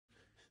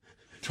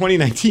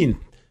2019,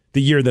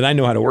 the year that I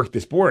know how to work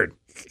this board.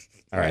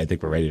 All right, I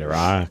think we're ready to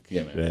rock.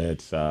 Yeah, man.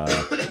 Let's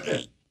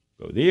go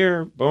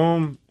there,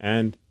 boom,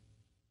 and...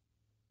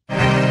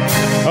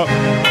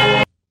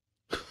 Oh.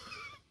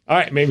 All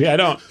right, maybe I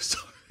don't.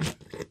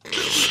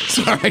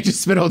 Sorry, I just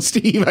spit on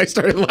Steve. I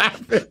started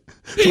laughing.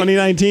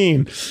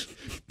 2019.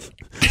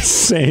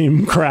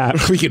 Same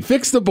crap. We can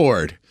fix the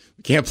board.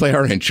 We can't play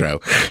our intro.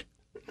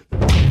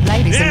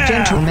 Ladies and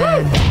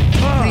gentlemen,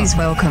 please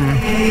welcome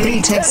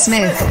D-Tech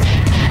Smith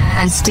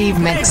and Steve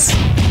Mix.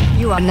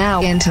 You are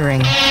now entering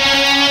The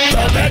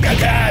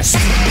MegaCast.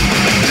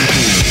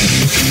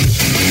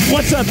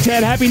 What's up,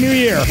 Ted? Happy New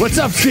Year. What's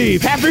up,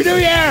 Steve? Happy New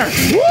Year.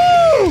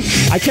 Woo!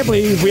 I can't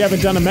believe we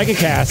haven't done a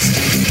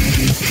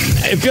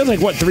MegaCast. It feels like,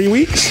 3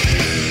 weeks?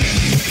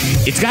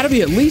 It's got to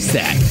be at least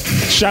that.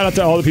 Shout out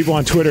to all the people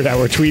on Twitter that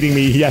were tweeting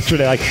me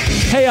yesterday like,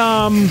 hey,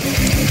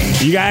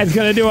 you guys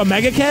going to do a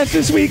MegaCast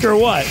this week or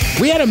what?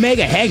 We had a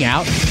mega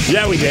hangout.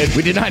 Yeah, we did.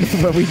 We did not,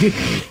 but we did.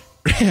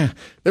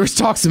 There was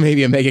talks of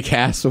maybe a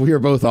MegaCast, but we were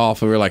both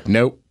off, and we were like,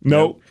 nope.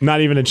 Not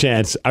even a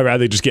chance. I'd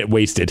rather just get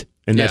wasted.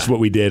 And that's Yeah. what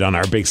we did on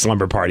our big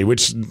slumber party,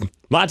 which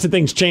lots of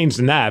things changed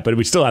in that, but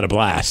we still had a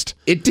blast.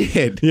 It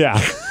did. Yeah.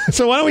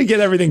 So why don't we get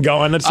everything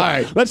going? All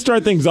right. Let's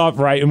start things off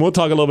right, and we'll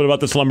talk a little bit about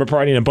the slumber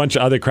party and a bunch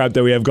of other crap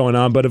that we have going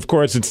on. But of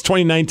course, it's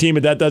 2019,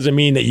 but that doesn't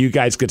mean that you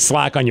guys could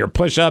slack on your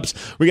push-ups.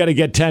 We got to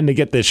get 10 to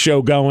get this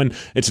show going.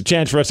 It's a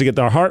chance for us to get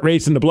the heart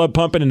racing, the blood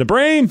pumping, and the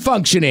brain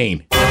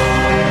Functioning.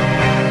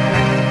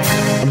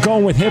 I'm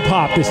going with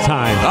hip-hop this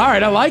time. All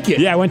right, I like it.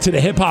 Yeah, I went to the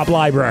hip-hop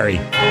library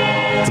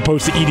as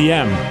opposed to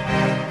EDM.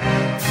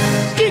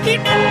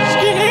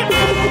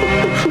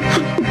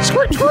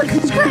 Squirt, squirt,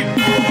 squirt.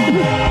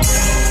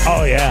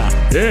 Oh, yeah.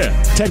 Yeah.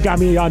 Ted got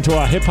me onto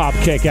a hip-hop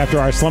kick after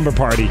our slumber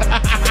party.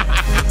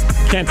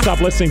 Can't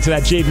stop listening to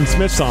that Jaden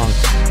Smith song.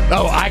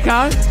 Oh,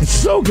 Icon? It's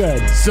so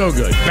good. So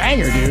good.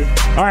 Banger, dude.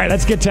 All right,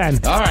 let's get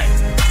 10. All right.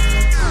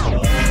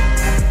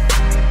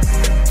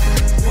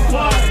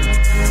 1,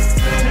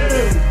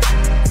 2,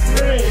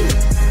 3,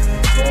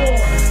 4,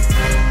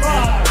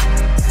 5,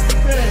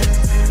 6,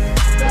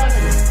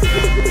 7,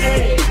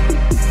 8,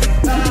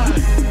 9,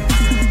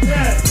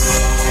 10.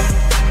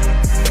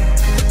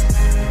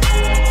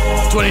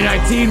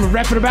 2019, we're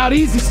repping about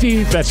easy,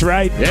 Steve. That's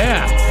right.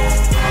 Yeah.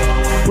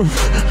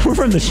 We're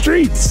from the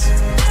streets.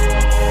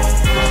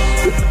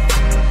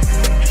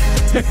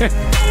 From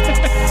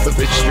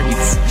the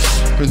streets.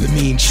 From the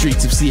mean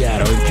streets of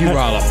Seattle and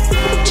Puyallup.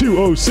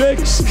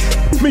 206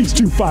 meets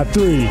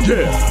 253.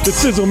 Yeah. The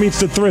sizzle meets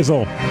the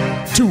thrizzle.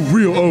 Two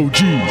real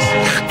OGs.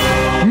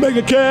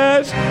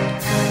 MegaCast.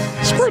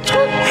 Squirt,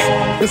 squirt.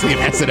 That's like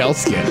an SNL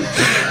skit.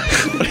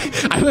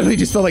 I literally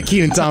just felt like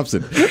Kenan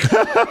Thompson.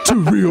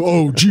 Two real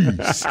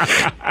OGs.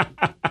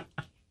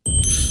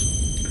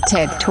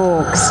 TED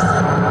Talks,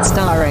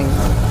 starring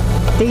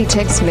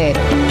D-Tech Smith.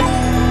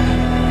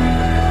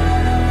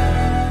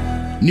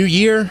 New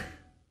year,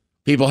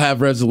 people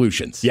have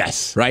resolutions.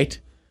 Yes. Right?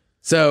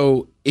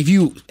 So if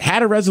you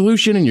had a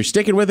resolution and you're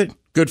sticking with it,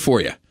 good for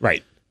you.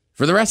 Right.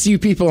 For the rest of you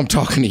people, I'm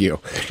talking to you.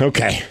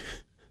 Okay.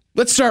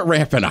 Let's start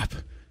ramping up.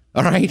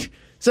 All right?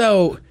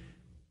 So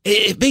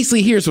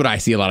basically, here's what I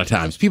see a lot of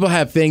times. People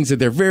have things that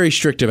they're very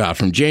strict about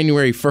from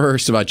January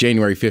 1st about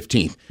January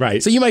 15th.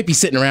 Right. So you might be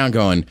sitting around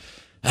going,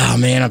 oh,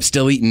 man, I'm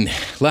still eating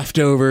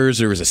leftovers.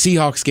 There was a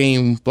Seahawks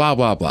game, blah,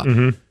 blah, blah.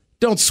 Mm-hmm.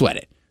 Don't sweat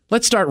it.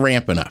 Let's start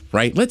ramping up,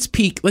 right? Let's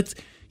peak. You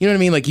know what I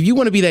mean? Like, if you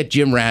want to be that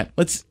gym rat,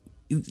 let's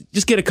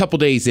just get a couple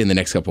days in the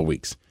next couple of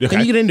weeks. Okay.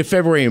 And you get into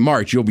February and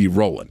March, you'll be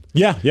rolling.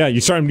 Yeah.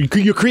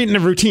 You're creating a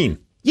routine.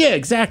 Yeah,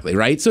 exactly,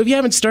 right? So if you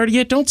haven't started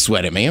yet, don't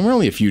sweat it, man. We're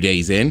only a few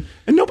days in.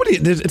 And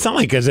it's not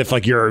like as if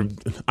like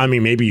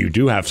maybe you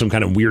do have some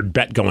kind of weird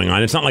bet going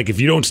on. It's not like if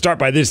you don't start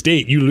by this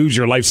date, you lose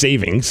your life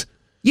savings.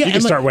 Yeah, you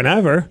can start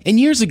whenever. And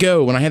years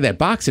ago, when I had that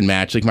boxing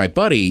match, like my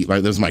buddy,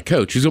 that was my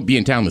coach, who's going to be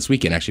in town this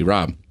weekend, actually,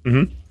 Rob.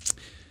 Mm-hmm.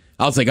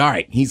 I was like, all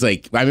right. He's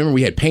like, I remember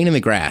we had Pain in the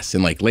Grass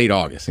in like late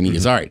August. And he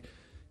goes, all right,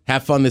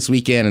 have fun this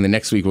weekend. And the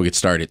next week we'll get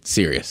started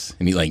serious.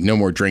 And he like, no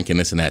more drinking,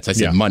 this and that. So I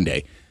said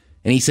Monday.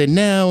 And he said,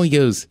 no. He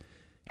goes,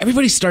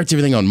 everybody starts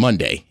everything on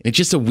Monday. And it's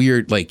just a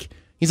weird, like,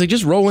 he's like,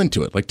 just roll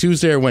into it. Like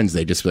Tuesday or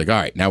Wednesday, just be like, all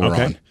right, now we're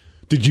on.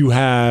 Did you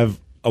have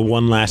a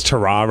one last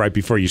hurrah right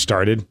before you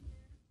started?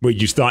 Where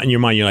you thought in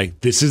your mind, you're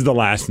like, this is the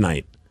last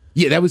night.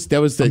 Yeah, that was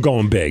the... I'm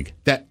going big.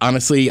 That,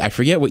 honestly, I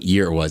forget what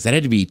year it was. That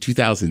had to be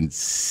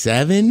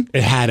 2007?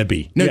 It had to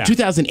be. No, yeah.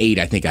 2008,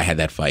 I think I had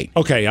that fight.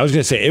 Okay, I was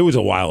going to say, it was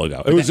a while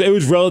ago. It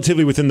was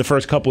relatively within the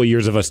first couple of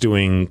years of us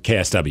doing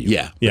KSW.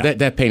 Yeah.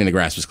 That Pain in the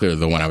Grass was clearly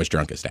the one I was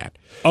drunkest at.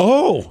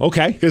 Oh,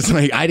 okay. Because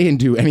like I didn't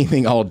do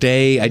anything all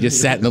day. I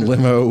just sat in the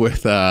limo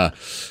with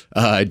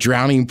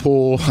drowning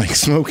pool, like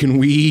smoking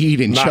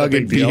weed and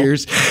chugging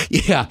beers.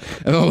 Yeah.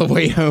 And on the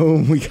way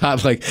home, we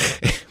got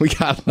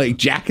like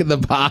Jack in the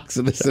Box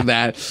and this and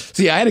that.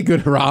 So yeah, I had a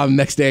good hurrah the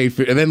next day.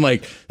 And then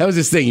like, that was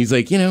his thing. He's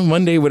like,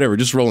 Monday, whatever,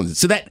 just rolling.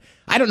 So that,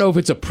 I don't know if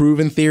it's a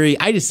proven theory.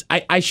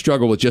 I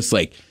struggle with just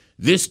like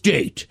this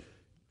date.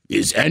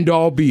 is end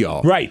all be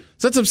all. Right.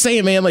 So that's what I'm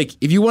saying, man. Like,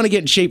 if you want to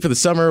get in shape for the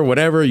summer or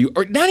whatever,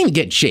 or not even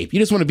get in shape, you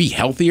just want to be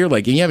healthier,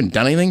 like, and you haven't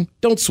done anything,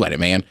 don't sweat it,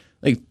 man.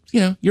 Like,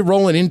 you're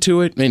rolling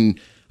into it. And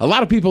a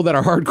lot of people that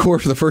are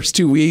hardcore for the first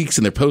 2 weeks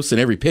and they're posting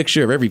every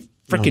picture of every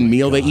freaking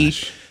meal they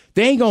eat,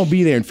 they ain't going to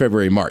be there in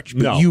February, March,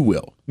 but you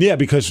will. Yeah,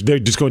 because they're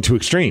just going too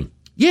extreme.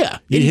 Yeah.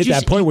 You hit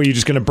that point where you're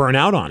just going to burn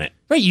out on it.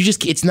 Right.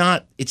 It's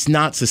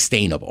not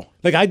sustainable.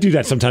 Like, I do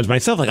that sometimes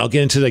myself. Like, I'll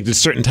get into like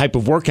this certain type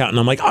of workout and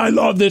I'm like, I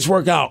love this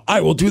workout. I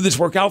will do this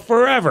workout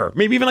forever.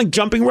 Maybe even like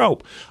jumping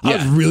rope. I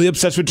was really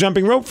obsessed with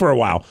jumping rope for a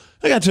while.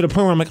 I got to the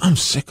point where I'm like, I'm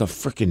sick of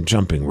freaking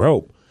jumping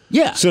rope.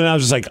 Yeah. So then I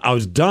was just like, I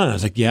was done. I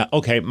was like, yeah,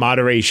 okay,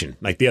 moderation.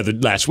 Like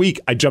last week,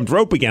 I jumped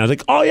rope again. I was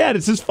like, oh yeah,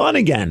 this is fun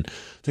again.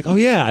 It's like, oh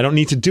yeah, I don't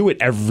need to do it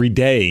every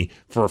day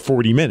for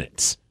 40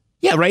 minutes.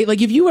 Yeah, right?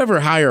 Like, if you ever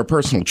hire a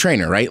personal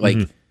trainer, right? Like,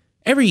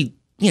 every,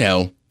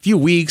 few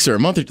weeks or a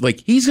month,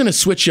 like, he's going to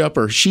switch up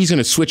or she's going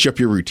to switch up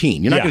your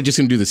routine. You're not just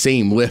going to do the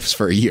same lifts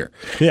for a year.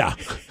 Yeah.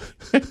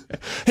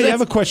 Hey, I have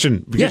a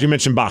question because you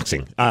mentioned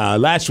boxing.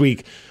 Last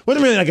week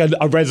wasn't really like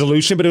a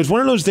resolution, but it was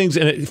one of those things,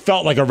 and it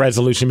felt like a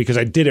resolution because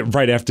I did it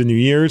right after New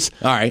Year's.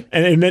 All right.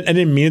 And I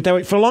didn't mean it that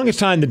way. For the longest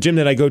time, the gym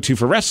that I go to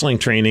for wrestling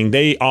training,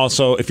 they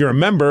also, if you're a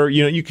member,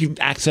 you can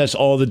access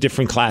all the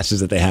different classes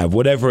that they have,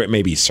 whatever it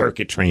may be,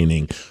 circuit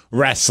training,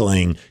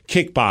 wrestling,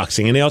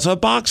 kickboxing, and they also have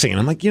boxing. And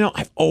I'm like,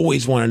 I've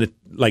always wanted to,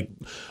 like,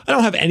 I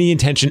don't have any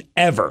intention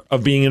ever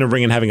of being in a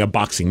ring and having a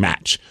boxing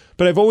match,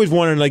 but I've always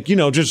wanted, like,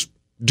 just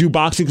do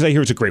boxing because I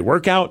hear it's a great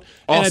workout.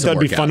 And Awesome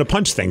it'd be fun to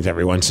punch things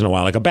every once in a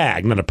while, like a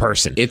bag, not a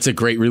person. It's a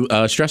great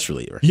stress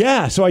reliever.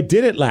 Yeah, so I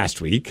did it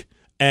last week.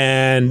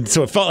 And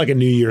so it felt like a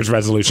New Year's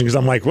resolution because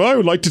I'm like, well, I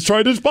would like to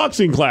try this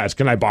boxing class.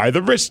 Can I buy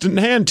the wrist and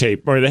hand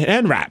tape or the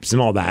hand wraps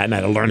and all that? And I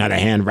had to learn how to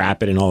hand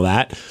wrap it and all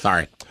that.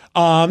 Sorry.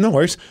 No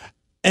worries.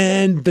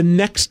 And the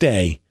next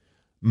day,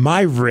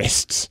 my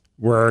wrists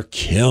were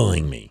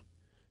killing me.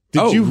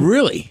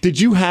 Really? Did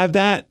you have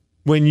that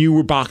when you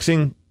were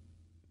boxing?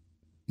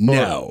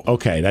 No.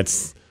 Okay,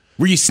 that's...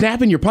 Were you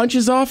snapping your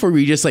punches off, or were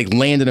you just like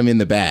landing them in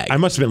the bag? I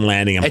must have been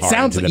landing them. It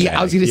sounds like,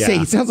 I was going to say,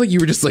 it sounds like you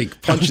were just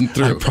like punching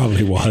through. I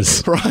probably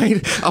was.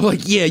 Right? I'm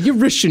like, yeah, your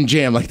wrist shouldn't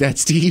jam like that,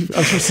 Steve. I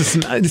was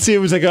supposed to see. It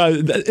was like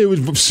it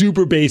was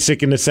super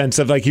basic in the sense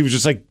of like he was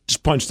just like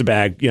just punch the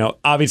bag.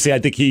 Obviously, I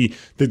think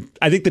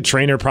the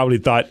trainer probably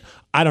thought,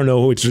 I don't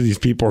know which of these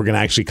people are going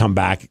to actually come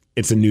back.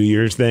 It's a New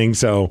Year's thing,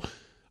 so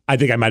I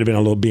think I might have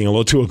been being a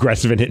little too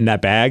aggressive in hitting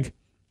that bag.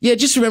 Yeah,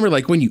 just remember,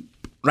 like when you.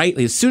 Right?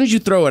 As soon as you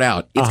throw it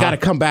out, it's got to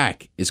come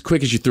back as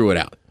quick as you threw it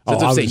out. So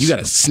that's what I'm saying. You got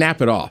to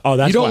snap it off. Oh,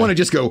 that's you don't want to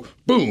just go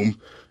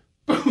boom,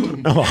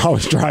 boom. Oh, I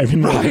was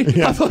driving. Right?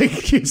 Yeah. I'm like,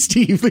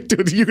 Steve, like,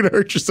 dude, you're going to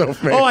hurt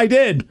yourself, man. Oh, I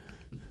did.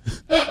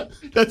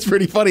 That's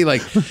pretty funny.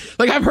 Like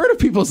I've heard of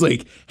people's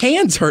like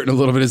hands hurting a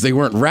little bit as they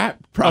weren't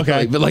wrapped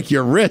properly, but like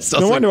your wrist.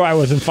 No wonder why I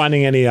wasn't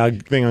finding any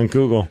thing on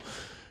Google.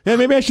 Yeah,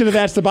 maybe I should have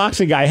asked the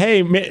boxing guy,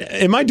 hey,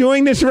 am I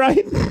doing this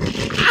right?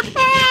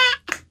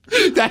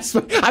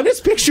 I'm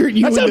just picturing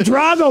you. That's how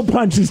Drago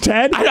punches,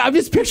 Ted. I'm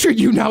just picturing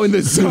you now in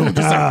the zone.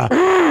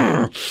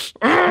 Just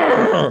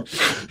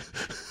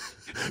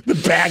the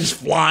bag's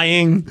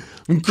flying.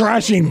 I'm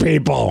crushing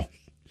people.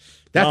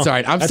 That's all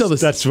right.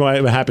 That's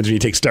what happens when you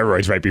take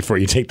steroids right before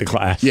you take the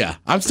class. Yeah.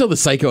 I'm still the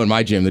psycho in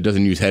my gym that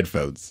doesn't use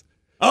headphones.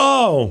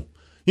 Oh.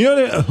 You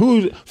know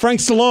who? Frank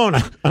Stallone.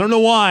 I don't know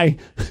why.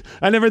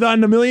 I never thought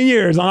in a million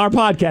years on our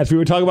podcast we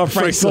would talk about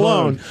Frank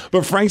Stallone.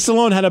 But Frank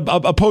Stallone had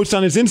a post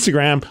on his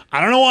Instagram. I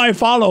don't know why I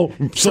follow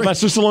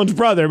Sylvester Stallone's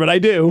brother, but I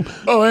do.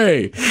 Oh,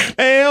 hey.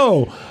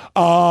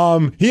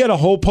 He had a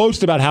whole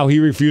post about how he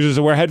refuses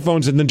to wear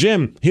headphones in the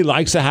gym. He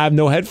likes to have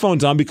no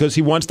headphones on because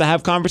he wants to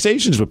have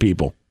conversations with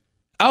people.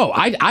 Oh,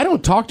 I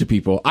don't talk to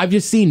people. I've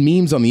just seen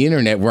memes on the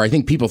internet where I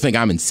think people think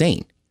I'm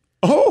insane.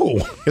 Oh,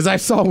 because I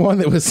saw one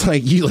that was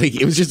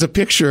it was just a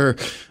picture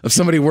of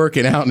somebody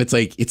working out, and it's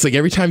like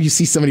every time you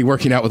see somebody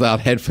working out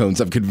without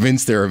headphones, I'm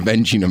convinced they're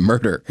avenging a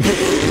murder.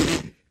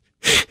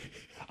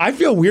 I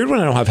feel weird when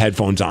I don't have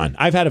headphones on.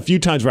 I've had a few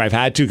times where I've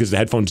had to because the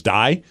headphones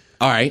die.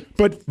 All right,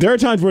 but there are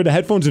times where the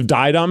headphones have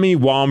died on me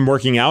while I'm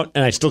working out,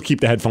 and I still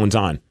keep the headphones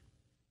on.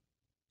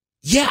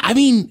 Yeah, I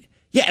mean,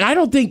 yeah, and I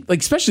don't think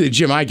especially the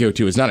gym I go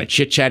to is not a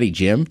chit chatty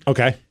gym.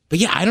 Okay, but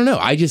yeah, I don't know.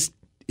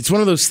 It's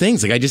one of those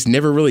things. Like I just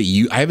never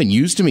really I haven't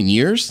used them in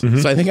years,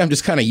 so I think I'm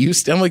just kind of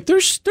used to. I'm like,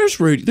 there's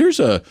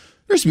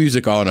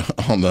music on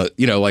the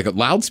like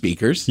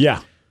loudspeakers.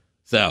 Yeah.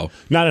 So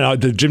no.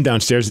 The gym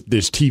downstairs,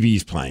 there's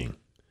TVs playing,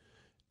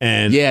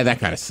 and yeah, that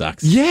kind of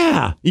sucks.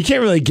 Yeah, you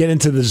can't really get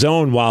into the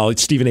zone while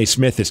Stephen A.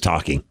 Smith is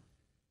talking.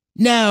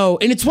 No,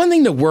 and it's one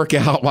thing to work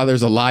out while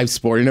there's a live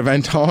sporting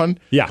event on.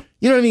 Yeah.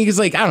 You know what I mean? Because,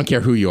 I don't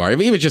care who you are.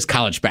 Even just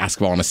college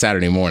basketball on a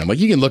Saturday morning.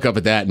 You can look up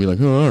at that and be like,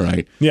 oh, all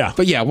right. Yeah.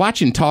 But, yeah,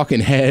 watching Talking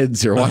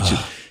Heads or watching...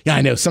 Yeah,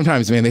 I know.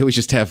 Sometimes, man, they always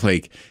just have,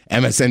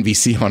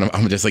 MSNBC on them.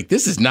 I'm just like,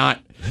 this is not...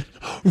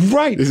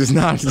 Right. This is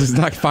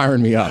not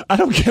firing me up. I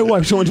don't get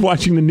why someone's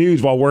watching the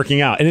news while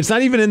working out. And it's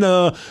not even in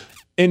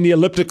the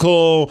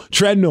elliptical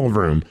treadmill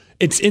room.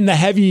 it's in the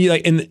heavy,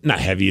 like not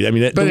heavy. I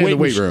mean, But in the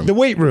weight room. The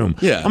weight room.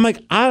 Yeah. I'm like,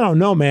 I don't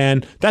know,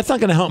 man. That's not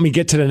going to help me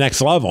get to the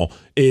next level.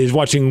 Is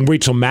watching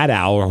Rachel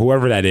Maddow or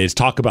whoever that is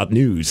talk about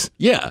news.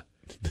 Yeah.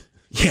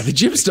 Yeah, the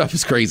gym stuff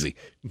is crazy.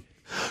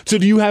 So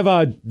do you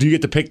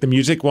get to pick the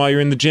music while you're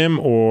in the gym,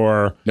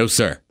 or No,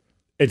 sir.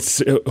 it's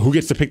who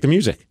gets to pick the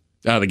music?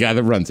 The guy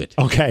that runs it.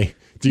 Okay.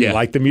 Do you Yeah.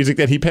 like the music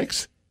that he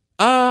picks?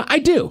 I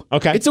do.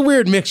 Okay. It's a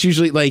weird mix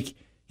usually. Like,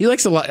 he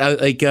likes a lot,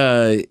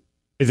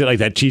 Is it like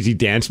that cheesy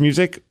dance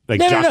music, like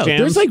no. jock jams?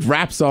 There's like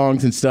rap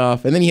songs and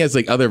stuff, and then he has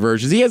like other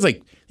versions. He has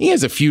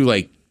a few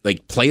like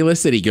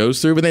playlists that he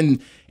goes through, but then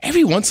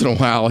every once in a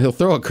while he'll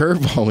throw a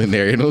curveball in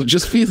there, and it'll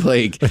just be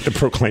like the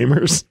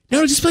Proclaimers.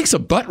 no, just like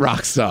some butt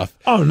rock stuff.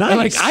 Oh, nice. And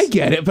like I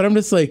get it, but I'm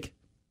just like,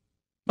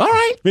 all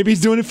right. Maybe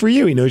he's doing it for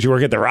you. He knows you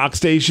work at the rock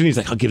station. He's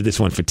like, I'll give this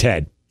one for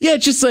Ted. Yeah,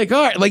 it's just like,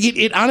 all right. Like,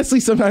 it honestly,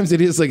 sometimes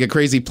it is like a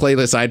crazy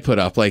playlist I'd put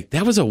up. Like,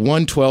 that was a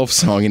 112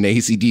 song in the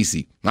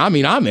AC/DC. I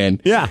mean, I'm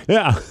in. Yeah.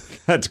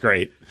 That's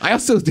great. I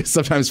also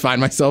sometimes find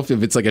myself,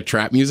 if it's like a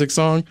trap music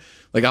song,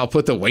 like I'll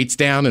put the weights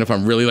down, and if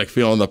I'm really like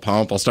feeling the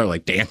pump, I'll start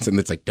like dancing.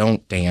 It's like,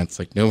 don't dance.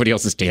 Like, nobody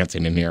else is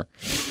dancing in here.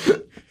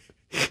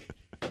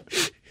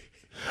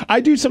 I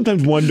do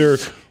sometimes wonder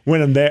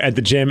when I'm there at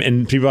the gym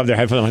and people have their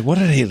headphones, I'm like, what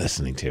are they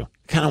listening to?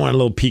 Kind of want a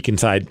little peek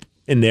inside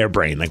in their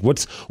brain. Like,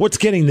 what's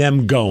getting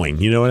them going?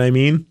 You know what I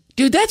mean?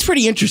 Dude, that's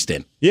pretty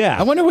interesting. Yeah.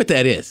 I wonder what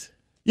that is.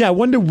 Yeah, I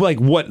wonder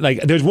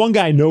there's one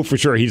guy I know for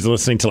sure he's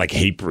listening to like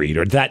Hatebreed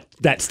or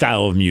that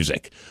style of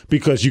music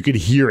because you could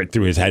hear it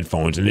through his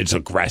headphones and it's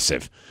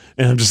aggressive.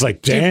 And I'm just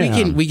like, damn.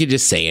 Dude, we could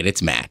just say it.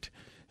 It's Matt.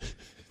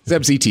 It's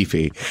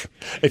MCTP.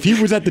 If he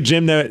was at the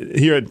gym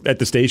here at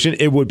the station,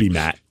 it would be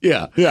Matt.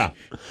 Yeah. Yeah.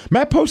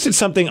 Matt posted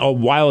something a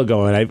while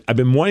ago, and I've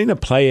been wanting to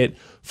play it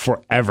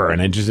forever,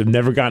 and I just have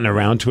never gotten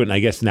around to it. And I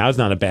guess now's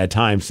not a bad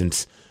time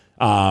since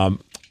I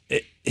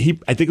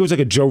think it was like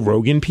a Joe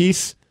Rogan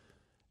piece.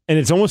 And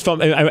it's almost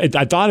felt,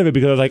 I thought of it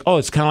because I was like, oh,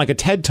 it's kind of like a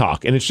TED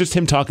Talk. And it's just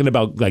him talking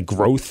about like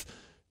growth,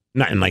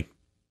 not in like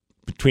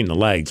between the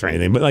legs or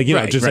anything, but like, you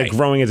know, just like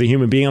growing as a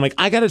human being. I'm like,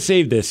 I got to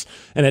save this.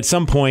 And at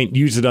some point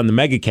use it on the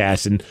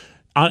MegaCast. And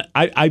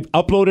I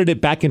uploaded it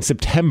back in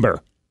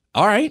September.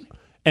 All right.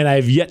 And I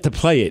have yet to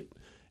play it.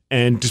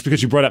 And just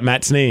because you brought up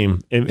Matt's name,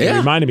 it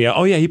reminded me,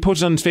 oh, yeah, he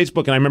posted on his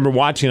Facebook. And I remember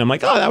watching it. I'm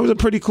like, oh, that was a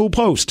pretty cool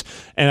post.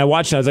 And I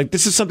watched it. I was like,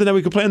 this is something that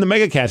we could play on the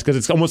MegaCast because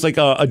it's almost like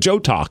a Joe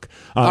talk.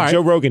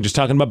 Joe Rogan just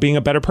talking about being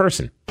a better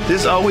person.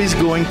 There's always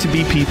going to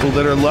be people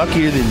that are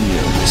luckier than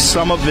you.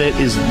 Some of it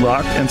is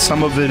luck and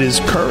some of it is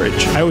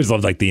courage. I always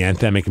love like the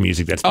anthemic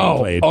music that's being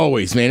played.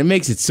 Always, man. It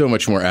makes it so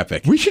much more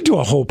epic. We should do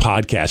a whole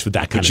podcast with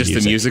that kind of just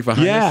music. The music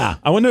behind it? Yeah.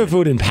 I wonder if it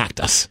would impact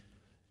us.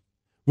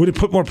 Would it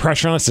put more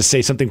pressure on us to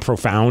say something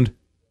profound?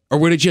 Or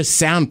would it just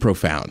sound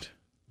profound?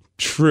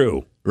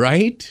 True.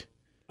 Right?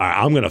 All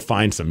right, I'm going to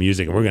find some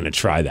music and we're going to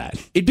try that.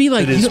 It'd be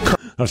like...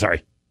 I'm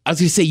sorry. I was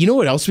going to say, you know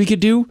what else we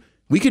could do?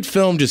 We could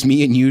film just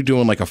me and you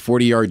doing like a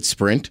 40-yard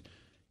sprint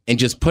and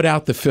just put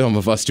out the film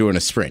of us doing a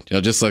sprint.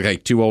 It'll just look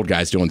like two old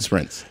guys doing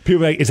sprints.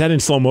 People are like, is that in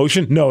slow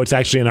motion? No, it's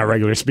actually in our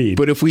regular speed.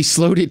 But if we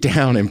slowed it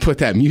down and put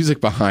that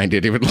music behind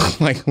it, it would look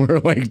like we're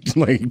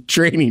like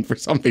training for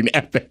something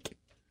epic.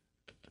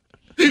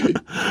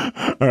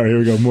 All right, here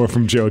we go. More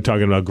from Joe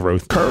talking about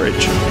growth.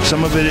 Courage.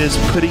 Some of it is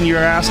putting your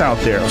ass out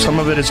there. Some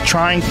of it is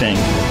trying things.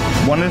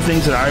 One of the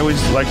things that I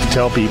always like to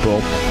tell people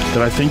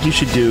that I think you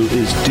should do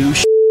is do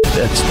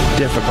that's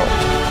difficult.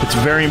 It's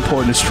very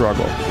important to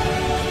struggle.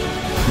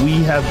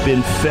 We have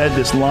been fed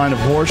this line of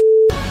horse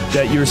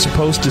that you're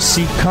supposed to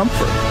seek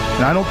comfort.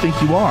 And I don't think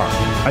you are.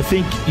 I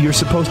think you're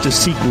supposed to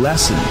seek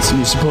lessons. And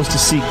you're supposed to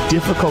seek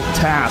difficult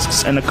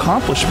tasks and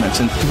accomplishments.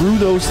 And through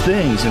those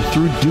things and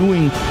through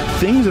doing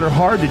things that are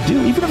hard to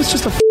do, even if it's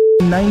just a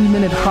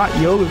 90-minute hot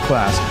yoga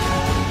class,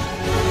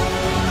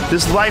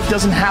 this life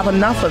doesn't have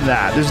enough of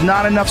that. There's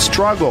not enough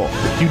struggle.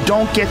 You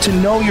don't get to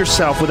know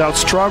yourself without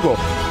struggle.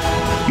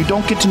 You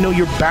don't get to know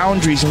your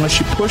boundaries unless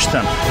you push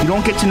them. You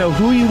don't get to know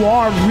who you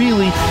are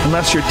really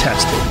unless you're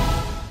tested.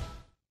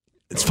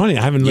 It's funny.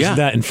 I haven't listened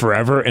to that in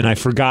forever, and I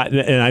forgot.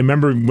 And I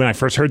remember when I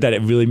first heard that,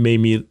 it really made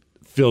me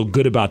feel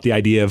good about the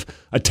idea of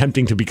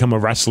attempting to become a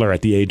wrestler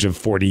at the age of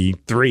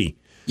 43.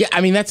 Yeah,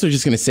 I mean, that's what I was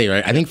just going to say,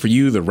 right? I think for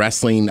you, the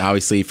wrestling,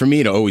 obviously, for me,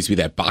 it'll always be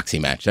that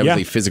boxing match. That was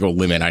a physical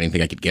limit I didn't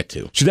think I could get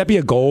to. Should that be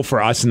a goal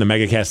for us and the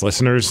MegaCast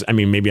listeners? I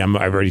mean, maybe I've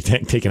already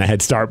taken a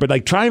head start, but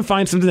like try and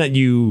find something that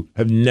you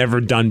have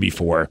never done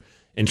before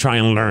and try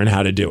and learn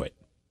how to do it.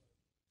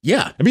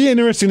 Yeah. It'd be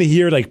interesting to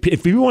hear, like,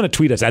 if people want to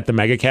tweet us at the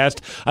MegaCast,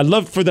 I'd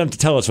love for them to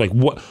tell us, like,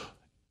 what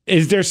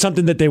is there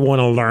something that they want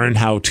to learn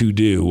how to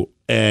do?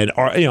 And,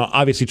 or, you know,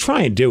 obviously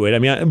try and do it. I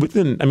mean,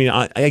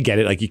 I get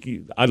it. Like,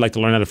 I'd like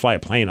to learn how to fly a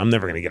plane. I'm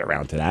never going to get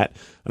around to that.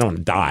 I don't want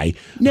to die.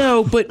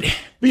 No, but you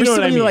for know somebody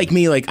what I mean? like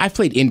me, like, I've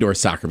played indoor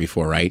soccer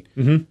before, right?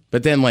 Mm-hmm.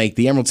 But then, like,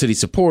 the Emerald City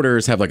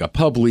supporters have, like, a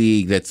pub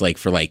league that's, like,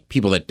 for, like,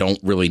 people that don't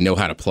really know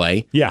how to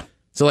play. Yeah.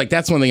 So, like,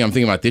 that's one thing I'm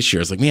thinking about this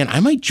year. Is like, man,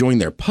 I might join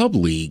their pub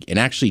league and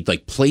actually,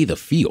 like, play the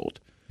field.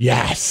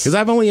 Yes. Because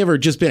I've only ever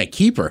just been a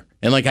keeper.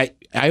 And, like,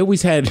 I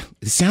always had,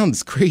 it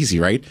sounds crazy,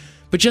 right?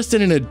 But just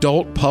in an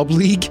adult pub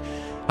league,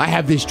 I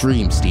have this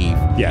dream, Steve.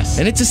 Yes.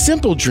 And it's a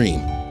simple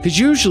dream. Because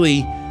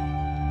usually,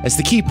 as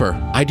the keeper,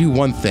 I do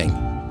one thing.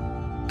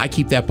 I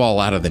keep that ball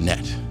out of the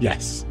net.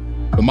 Yes.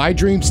 But my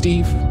dream,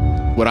 Steve,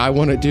 what I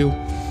want to do,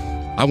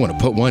 I want to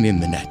put one in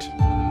the net.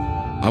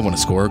 I want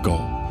to score a goal.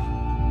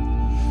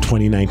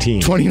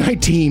 2019.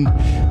 2019,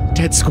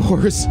 Ted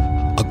scores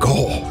a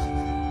goal.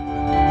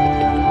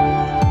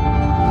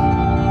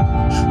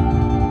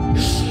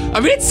 I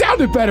mean, it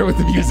sounded better with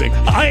the music.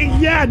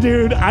 Yeah,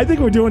 dude. I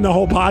think we're doing the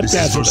whole podcast.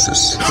 This is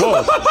Versus.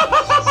 Whoa.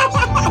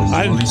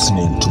 You're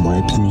listening to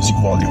my music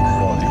volume.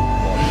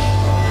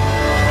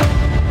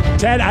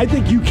 Ted, I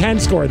think you can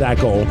score that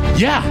goal.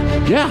 Yeah.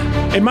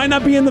 It might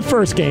not be in the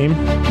first game.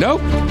 Nope.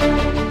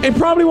 It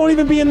probably won't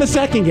even be in the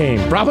second game.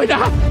 Probably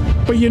not.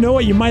 But you know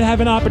what? You might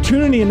have an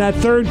opportunity in that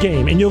third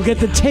game, and you'll get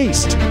the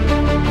taste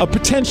of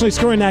potentially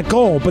scoring that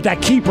goal. But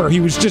that keeper, he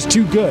was just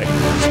too good.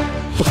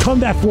 But come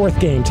that fourth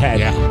game,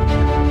 Ted. Yeah.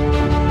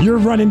 You're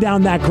running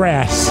down that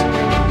grass.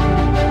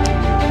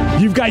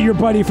 You've got your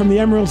buddy from the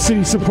Emerald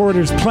City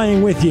supporters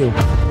playing with you.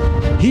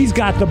 He's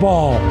got the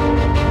ball.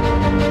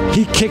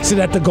 He kicks it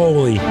at the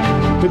goalie.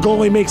 The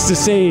goalie makes the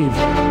save.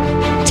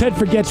 Ted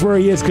forgets where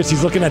he is because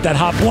he's looking at that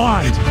hot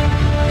blonde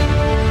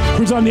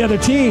who's on the other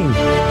team.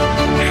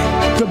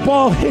 The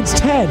ball hits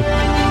Ted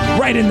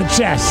right in the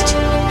chest.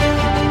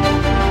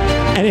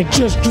 And it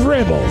just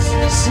dribbles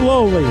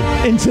slowly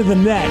into the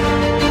net.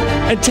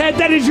 And Ted,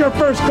 that is your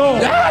first goal.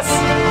 Yes!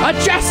 A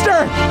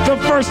jester! The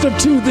first of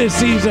 2 this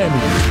season.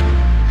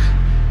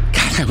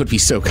 God, that would be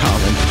so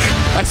common.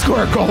 I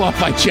score a goal off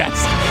my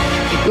chest.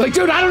 Like,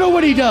 dude, I don't know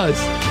what he does,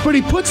 but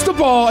he puts the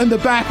ball in the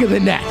back of the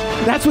net.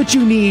 That's what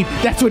you need.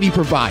 That's what he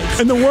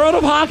provides. In the world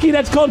of hockey,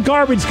 that's called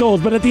garbage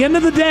goals. But at the end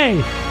of the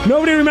day,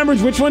 nobody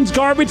remembers which one's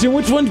garbage and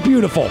which one's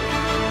beautiful.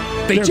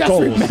 They They're just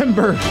goals.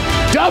 remember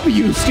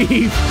W,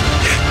 Steve.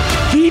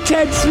 The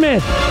Ted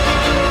Smith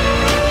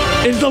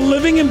is the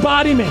living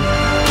embodiment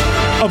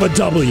of a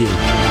W.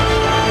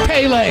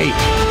 Pele,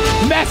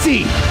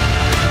 Messi,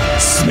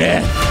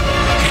 Smith.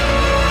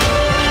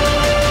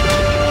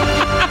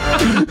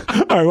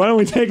 All right, why don't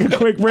we take a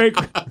quick break?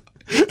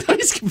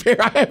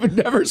 I have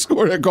never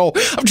scored a goal.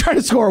 I'm trying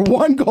to score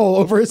one goal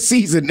over a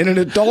season in an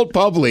adult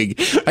pub league.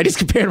 I just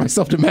compared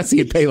myself to Messi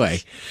and Pele. By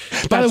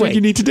the That's way, what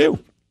you need to do.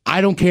 I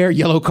don't care,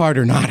 yellow card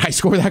or not. I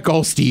score that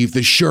goal, Steve.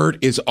 The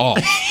shirt is off.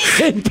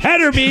 It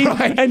better be,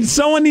 Right. and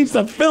someone needs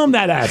to film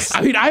that ass.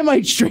 I mean, I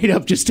might straight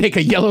up just take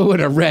a yellow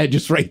and a red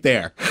just right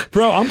there.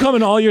 Bro, I'm coming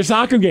to all your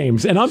soccer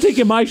games, and I'm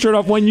taking my shirt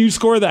off when you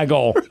score that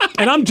goal.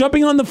 And I'm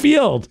jumping on the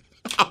field.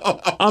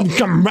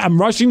 I'm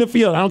rushing the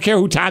field. I don't care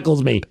who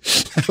tackles me.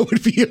 That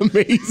would be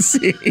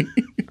amazing.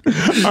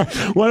 All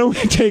right, why don't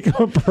we take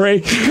a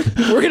break?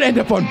 We're going to end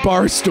up on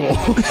Barstool.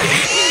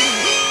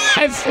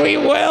 Yes, we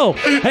will.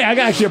 Hey, I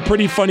got actually a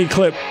pretty funny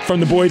clip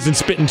from the boys in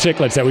Spittin'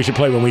 Chicklets that we should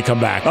play when we come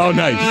back. Oh,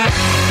 nice.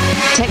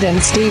 Ted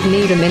and Steve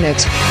need a minute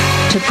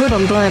to put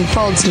on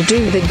blindfolds to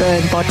do the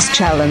Bird Box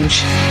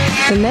Challenge.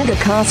 The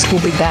MegaCast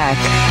will be back.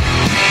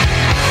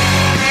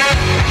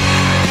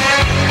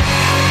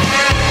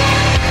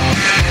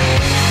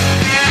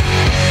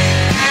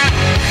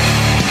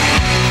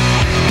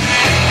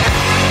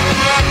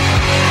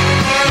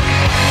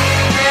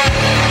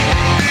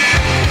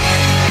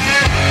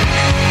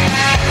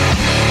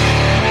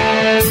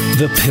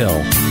 The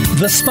pill,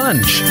 the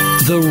sponge,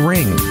 the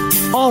ring.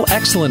 All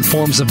excellent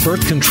forms of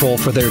birth control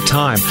for their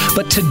time.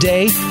 But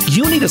today,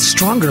 you need a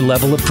stronger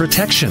level of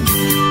protection.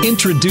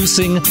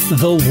 Introducing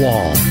The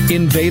Wall.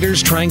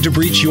 Invaders trying to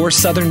breach your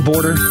southern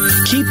border?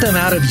 Keep them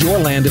out of your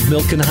land of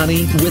milk and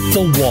honey with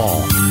The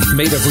Wall.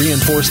 Made of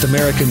reinforced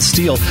American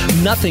steel,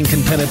 nothing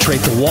can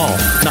penetrate the wall.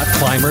 Not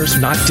climbers,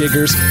 not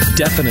diggers,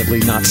 definitely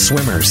not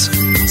swimmers.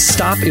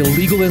 Stop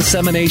illegal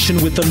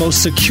insemination with the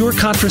most secure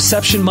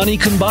contraception money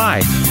can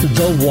buy.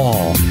 The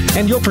Wall.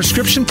 And your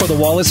prescription for The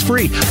Wall is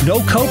free. No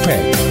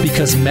copay,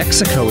 because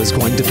Mexico is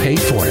going to pay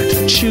for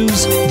it.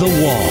 Choose The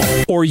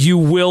Wall, or you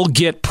will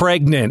get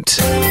pregnant.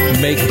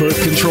 Make birth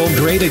control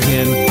great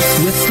again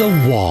with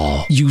The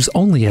Wall. Use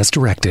only as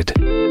directed.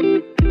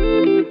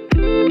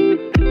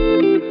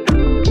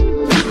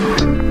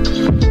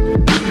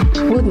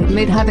 Wouldn't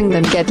admit having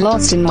them get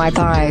lost in my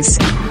thighs.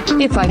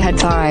 If I had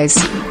thighs.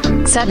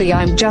 Sadly,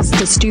 I'm just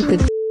a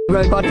stupid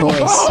robot voice.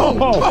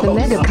 The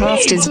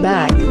MegaCast is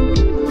back.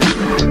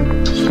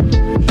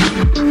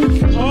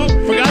 Oh,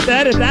 forgot to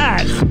edit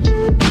that.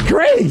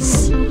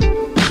 Grace.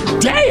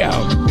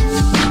 Damn.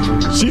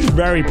 She's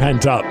very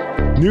pent up.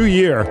 New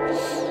year.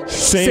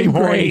 Same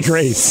horny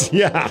Grace.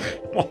 Yeah.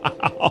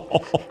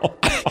 Wow.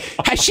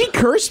 Has she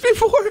cursed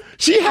before?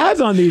 She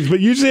has on these, but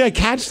usually I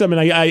catch them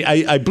and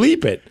I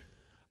bleep it.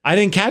 I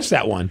didn't catch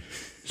that one.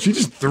 She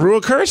just threw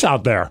a curse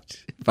out there.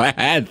 If I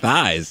had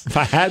thighs. If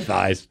I had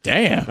thighs.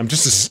 Damn. I'm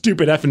just a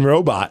stupid effing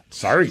robot.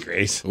 Sorry,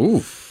 Grace.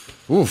 Oof.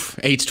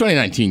 Hey, it's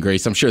 2019,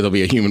 Grace. I'm sure there'll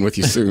be a human with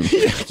you soon.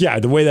 Yeah,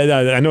 the way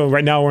that I know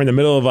right now we're in the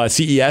middle of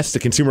CES, the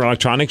Consumer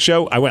Electronics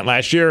Show. I went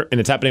last year, and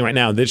it's happening right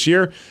now this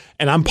year.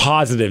 And I'm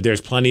positive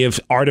there's plenty of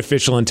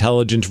artificial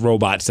intelligence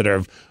robots that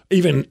have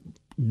even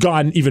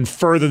gone even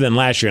further than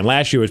last year. And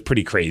last year was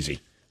pretty crazy.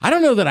 I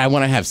don't know that I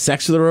want to have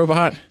sex with a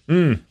robot,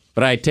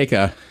 but I'd take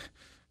a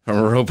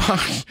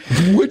robot.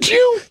 Would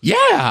you?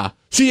 Yeah.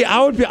 See,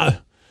 I would be...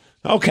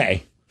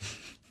 okay.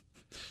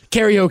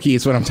 Karaoke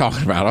is what I'm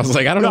talking about. I was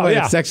like, I don't know if I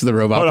have sex with a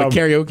robot, but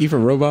karaoke for a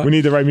robot? We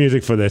need the right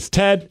music for this.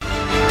 Ted,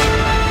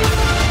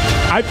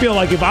 I feel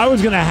like if I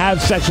was going to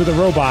have sex with a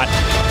robot,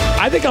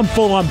 I think I'm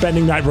full on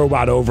bending that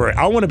robot over.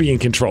 I want to be in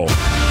control.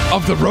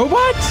 Of the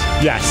robot?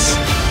 Yes.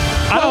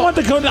 I don't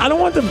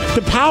want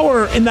the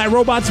power in that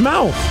robot's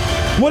mouth.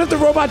 What if the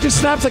robot just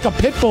snaps like a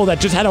pit bull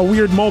that just had a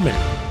weird moment?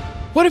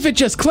 What if it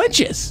just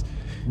clenches?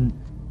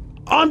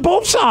 On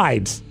both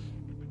sides.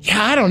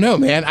 Yeah, I don't know,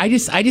 man. I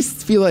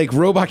just feel like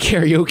robot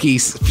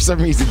karaoke, for some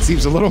reason,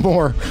 seems a little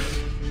more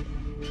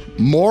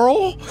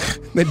moral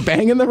than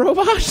banging the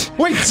robot.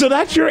 Wait, so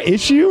that's your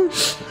issue?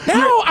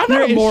 No, I'm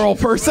not a moral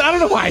person. I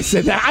don't know why I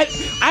said that.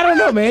 I don't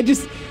know, man.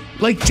 Just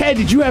like, Ted,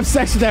 did you have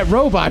sex with that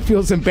robot?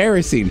 Feels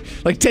embarrassing.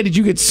 Like, Ted, did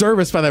you get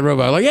serviced by that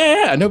robot? Like,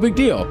 yeah, no big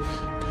deal.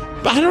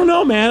 But I don't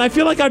know, man. I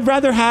feel like I'd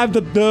rather have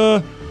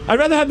the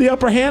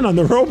upper hand on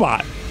the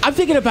robot. I'm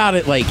thinking about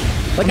it like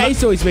I used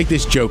to always make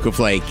this joke of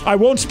like, I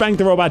won't spank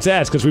the robot's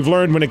ass because we've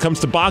learned when it comes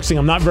to boxing,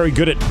 I'm not very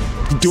good at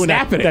doing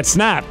that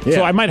snap. Yeah.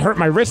 So I might hurt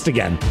my wrist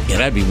again. Yeah,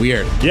 that'd be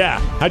weird. Yeah.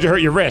 How'd you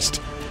hurt your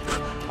wrist?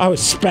 I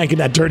was spanking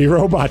that dirty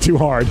robot too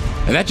hard.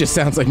 And that just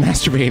sounds like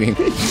masturbating.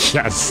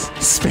 Yes.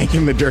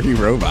 Spanking the dirty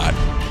robot.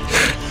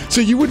 So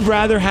you would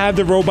rather have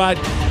the robot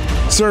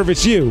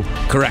service you?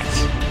 Correct.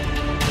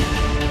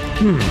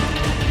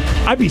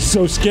 I'd be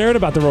so scared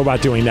about the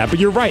robot doing that, but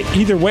you're right.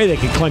 Either way, they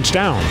could clench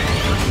down.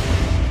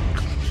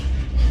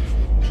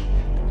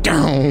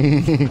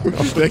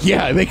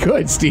 Yeah, they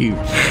could, Steve.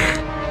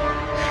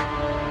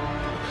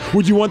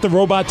 Would you want the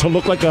robot to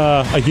look like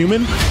a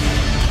human?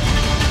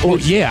 Or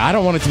yeah, I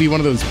don't want it to be one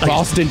of those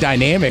Boston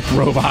Dynamic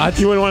robots.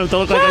 You wouldn't want it to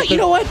look like you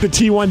know what? The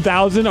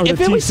T-1000 or If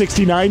the it was-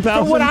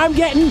 T-69,000? For what I'm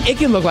getting, it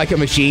can look like a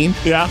machine,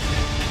 Yeah.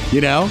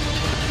 you know?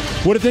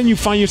 What if then you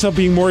find yourself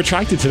being more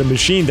attracted to the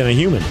machine than a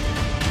human?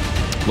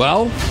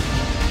 Well,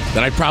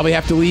 then I'd probably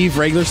have to leave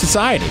regular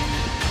society.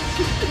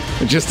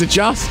 And just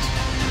adjust.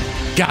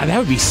 God, that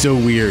would be so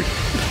weird.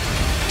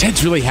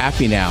 Ted's really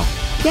happy now.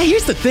 Yeah,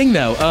 here's the thing,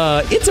 though.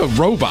 It's a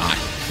robot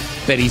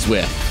that he's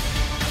with.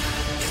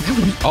 That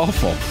would be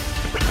awful.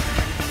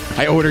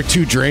 I order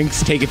 2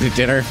 drinks, take it to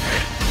dinner.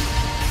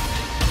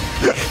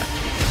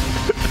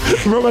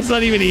 The robot's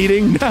not even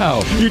eating?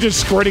 No. You're just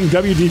squirting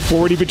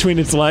WD-40 between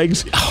its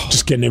legs?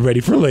 Just getting it ready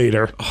for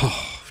later.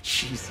 Oh,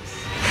 Jesus.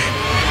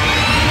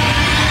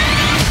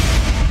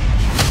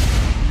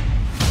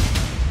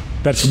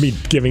 That's me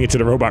giving it to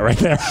the robot right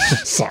there.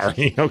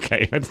 Sorry.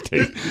 Okay.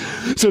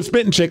 So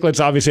Spittin' Chicklets,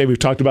 obviously, we've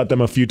talked about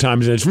them a few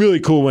times, and it's really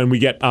cool when we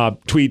get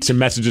tweets and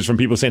messages from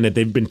people saying that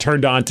they've been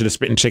turned on to the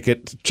Spittin'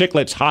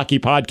 Chicklets hockey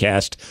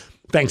podcast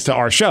thanks to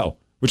our show,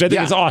 which I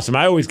think is awesome.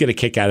 I always get a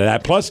kick out of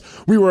that. Plus,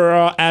 we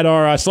were at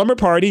our slumber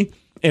party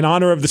in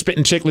honor of the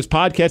Spittin' Chicklets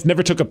podcast.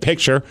 Never took a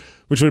picture,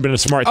 which would have been a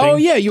smart thing. Oh,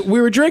 yeah,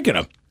 we were drinking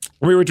them.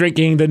 We were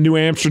drinking the New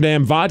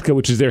Amsterdam vodka,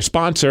 which is their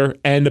sponsor,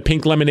 and the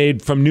pink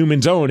lemonade from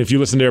Newman's Own. If you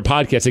listen to their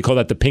podcast, they call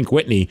that the Pink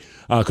Whitney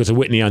because of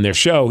Whitney on their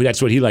show.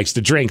 That's what he likes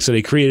to drink. So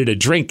they created a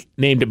drink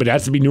named it, but it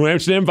has to be New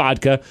Amsterdam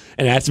vodka,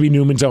 and it has to be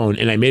Newman's Own.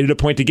 And I made it a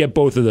point to get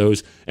both of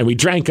those, and we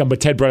drank them,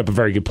 but Ted brought up a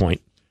very good point.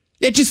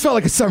 It just felt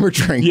like a summer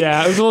drink.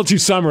 Yeah, it was a little too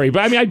summery. But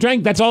I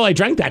mean, that's all I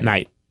drank that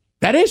night.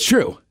 That is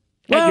true.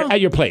 Well,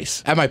 at your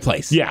place. At my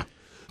place. Yeah.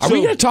 Are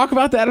we going to talk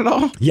about that at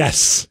all?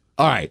 Yes.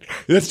 All right.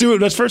 Let's do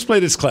it. Let's first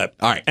play this clip.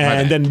 All right.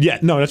 And then,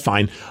 that's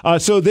fine.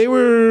 So they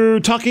were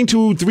talking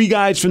to 3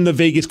 guys from the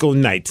Vegas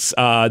Golden Knights.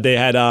 They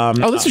had...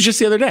 this was just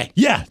the other day.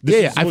 Yeah.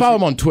 I follow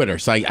them on Twitter,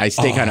 so I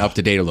stay kind of up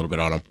to date a little bit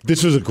on them.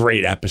 This was a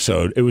great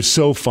episode. It was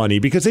so funny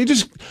because they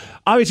just...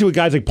 Obviously, with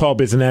guys like Paul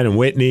Bissonnette and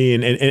Whitney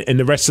and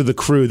the rest of the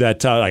crew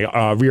that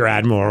Rear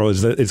Admiral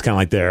is kind of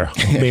like their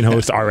main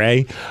host,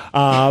 RA.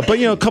 But,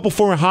 a couple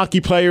former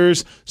hockey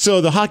players.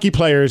 So the hockey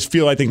players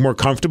feel, I think, more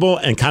comfortable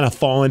and kind of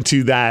fall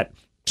into that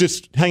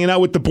just hanging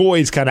out with the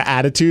boys kind of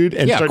attitude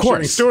and start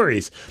sharing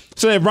stories.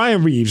 So they have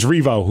Ryan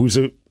Revo, who's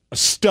a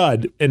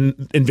stud in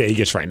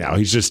Vegas right now.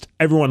 He's just,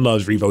 everyone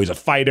loves Revo. He's a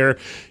fighter.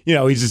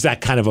 He's just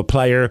that kind of a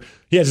player.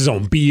 He has his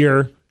own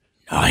beer.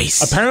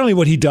 Nice. Apparently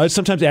what he does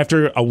sometimes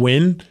after a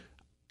win,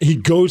 he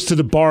goes to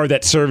the bar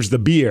that serves the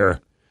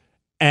beer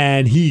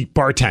and he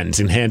bartends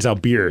and hands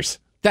out beers.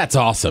 That's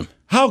awesome.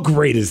 How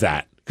great is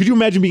that? Could you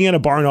imagine being in a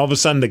bar and all of a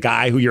sudden the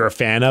guy who you're a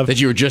fan of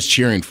that you were just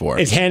cheering for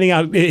is handing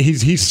out,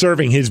 he's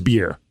serving his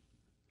beer.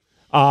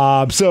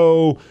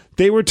 So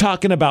they were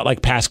talking about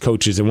like past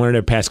coaches, and one of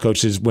their past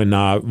coaches when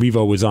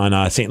Revo was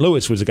on St.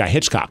 Louis was a guy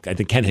Hitchcock, I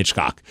think Ken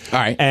Hitchcock. All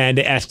right. And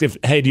they asked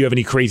hey, do you have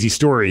any crazy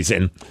stories?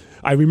 And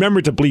I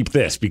remember to bleep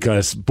this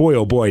because boy,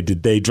 oh boy,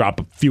 did they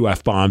drop a few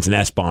F-bombs and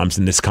S-bombs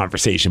in this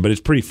conversation, but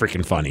it's pretty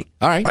freaking funny.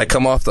 All right. I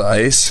come off the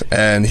ice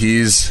and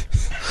he's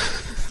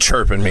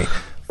chirping me.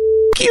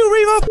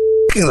 You, Revo.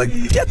 Like,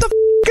 get the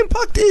fucking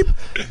puck deep.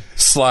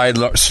 Slide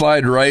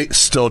right,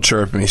 still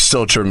chirping me,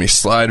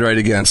 slide right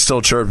again,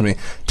 still chirping me.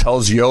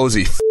 Tells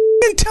Yosi,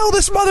 tell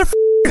this motherfucker.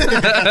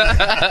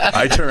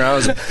 I turn around and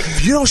was like,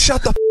 if you don't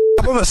shut the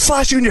I'm going to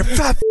slash you in your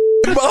fat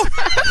mouth.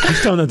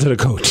 He's telling that to the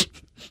coach.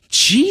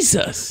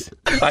 Jesus.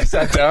 I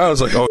sat down. I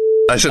was like, oh,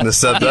 I shouldn't have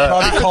said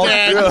that.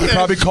 He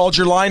probably called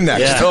your line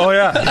next. Yeah. Oh,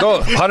 yeah.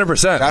 No,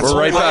 100%. We're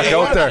right back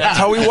out there. That's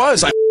how he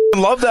was. I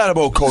love that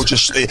about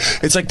coaches.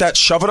 It's like that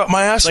shove it up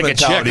my ass like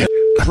mentality.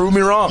 Prove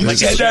me wrong.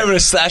 Like I'm going to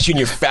slash you in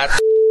your fat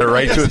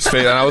right to his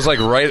face, and I was like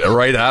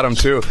right at him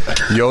too.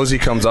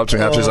 Yosi comes up to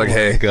me after, he's like,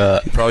 "Hey,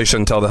 you probably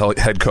shouldn't tell the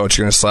head coach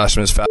you're gonna slash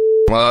him in his fat."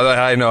 Well,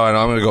 I know, I'm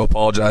gonna go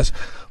apologize.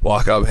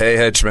 Walk up, "Hey,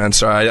 Hitch, man,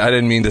 sorry, I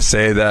didn't mean to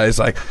say that." He's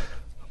like,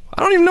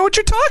 "I don't even know what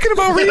you're talking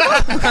about, Rita."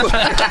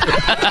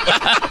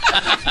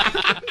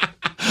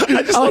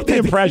 I just like the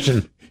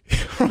impression.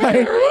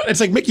 Right?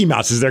 It's like Mickey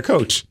Mouse is their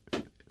coach.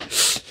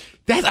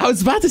 I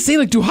was about to say,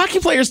 like, do hockey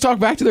players talk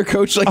back to their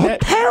coach like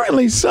that?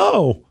 Apparently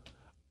so.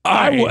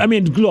 I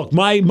mean, look,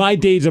 my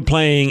days of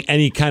playing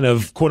any kind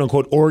of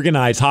quote-unquote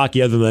organized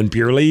hockey other than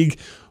beer league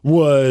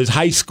was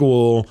high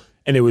school,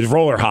 and it was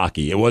roller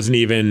hockey. It wasn't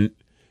even...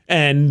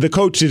 And the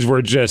coaches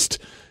were just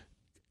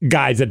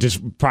guys that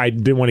just probably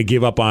didn't want to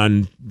give up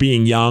on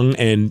being young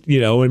and,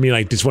 I mean,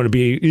 like, just want to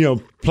be,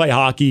 play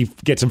hockey,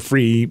 get some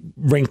free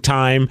rink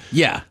time.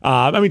 Yeah.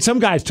 I mean, some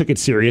guys took it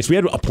serious. We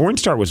had a porn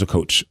star was a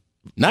coach.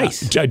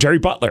 Nice. Jerry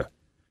Butler.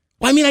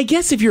 Well, I mean, I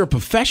guess if you're a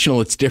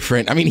professional, it's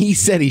different. I mean, he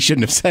said he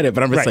shouldn't have said it,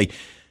 but I'm just like,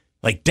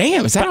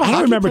 damn, is that I a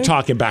don't remember player?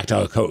 talking back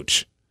to a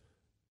coach.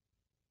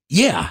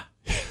 Yeah.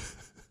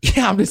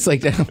 Yeah, I'm just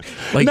like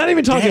not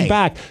even talking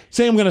back,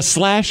 saying I'm going to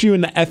slash you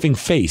in the effing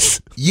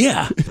face.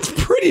 Yeah. It's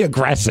pretty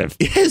aggressive.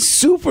 It is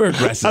super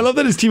aggressive. I love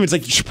that his team is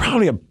like, you should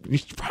probably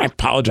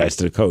apologize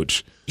to the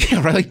coach.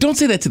 Yeah, right. Like, don't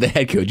say that to the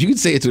head coach. You can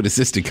say it to an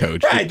assistant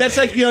coach. Right. That's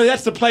like,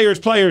 that's the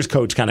players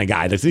coach kind of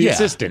guy. That's the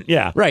assistant.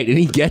 Yeah. Right. And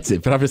he gets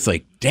it. But I'm just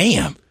like,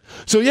 damn.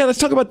 So, yeah, let's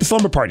talk about the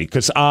slumber party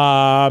because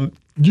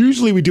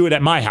usually we do it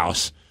at my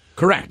house.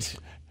 Correct.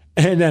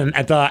 And then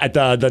at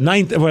the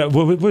ninth,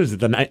 what is it?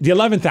 The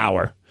 11th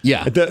hour.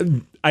 Yeah.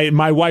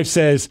 My wife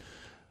says,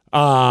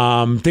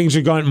 things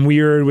are going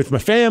weird with my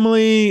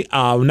family.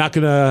 We're not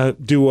going to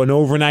do an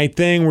overnight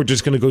thing. We're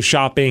just going to go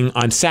shopping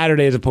on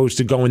Saturday as opposed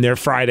to going there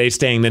Friday,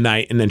 staying the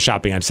night, and then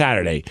shopping on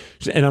Saturday.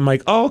 And I'm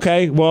like, oh,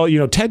 okay. Well,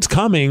 Ted's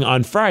coming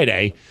on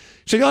Friday.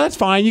 She's like, oh, that's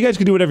fine. You guys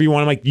can do whatever you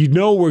want. I'm like,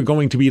 we're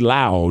going to be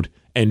loud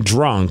and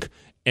drunk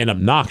and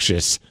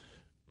obnoxious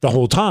the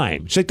whole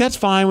time. She's like, that's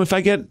fine. If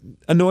I get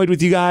annoyed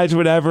with you guys or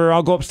whatever,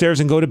 I'll go upstairs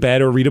and go to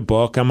bed or read a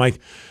book. I'm like,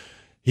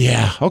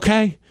 yeah,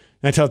 okay.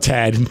 And I tell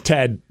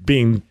Ted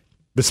being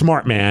the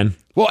smart man.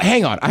 Well,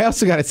 hang on. I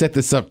also got to set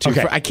this up, too.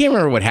 Okay. I can't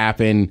remember what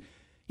happened.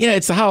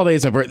 It's the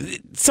holidays.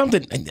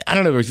 Something, I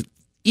don't know.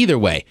 Either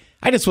way,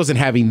 I just wasn't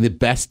having the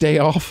best day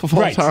off of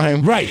all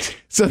time. Right.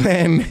 So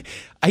then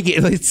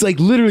it's like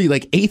literally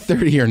like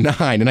 8:30 or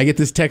 9, and I get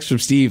this text from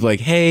Steve like,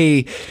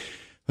 hey,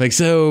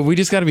 so we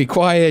just got to be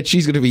quiet.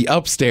 She's going to be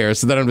upstairs.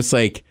 So then I'm just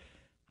like,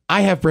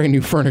 I have brand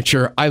new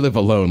furniture. I live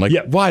alone.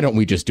 Why don't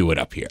we just do it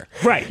up here?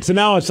 Right. So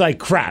now it's like,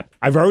 crap.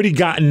 I've already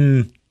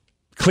gotten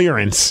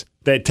clearance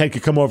that Ted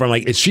could come over. I'm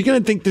like, is she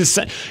going to think this?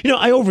 I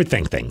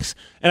overthink things.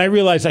 And I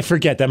realize I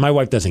forget that my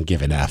wife doesn't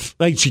give an F.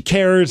 Like, she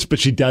cares, but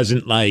she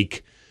doesn't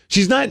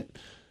she's not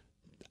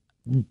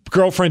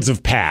girlfriends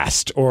of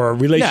past or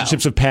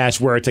relationships of past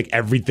where it's like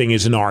everything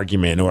is an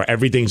argument or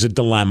everything's a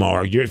dilemma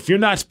or if you're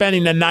not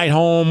spending the night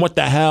home, what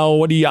the hell?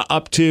 What are you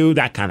up to?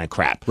 That kind of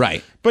crap.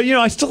 Right. But,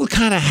 I still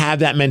kind of have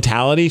that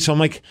mentality. So I'm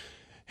like,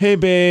 hey,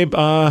 babe,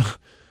 I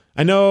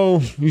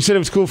know you said it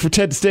was cool for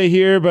Ted to stay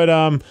here,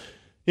 but,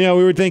 we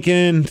were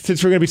thinking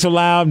since we're going to be so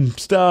loud and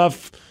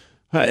stuff,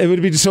 it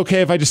would be just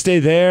okay if I just stay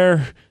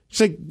there. She's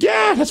like,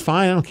 yeah, that's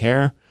fine. I don't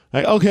care.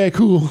 Like, okay,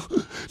 cool.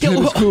 Yeah,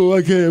 it's cool.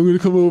 Okay, I'm going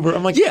to come over.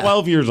 I'm like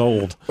 12 years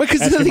old.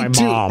 Because my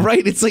mom.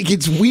 Right? It's like,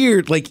 it's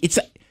weird. Like, it's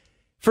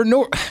for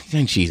no,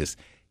 Jesus.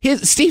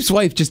 Steve's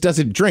wife just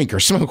doesn't drink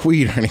or smoke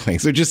weed or anything.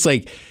 So just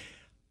like,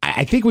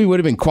 I think we would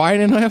have been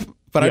quiet enough,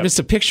 but I'm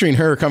just picturing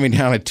her coming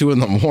down at 2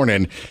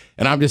 a.m.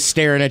 and I'm just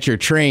staring at your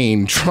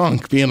train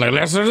drunk being like,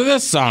 listen to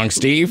this song,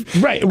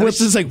 Steve. Right. Which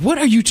is like, what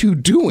are you two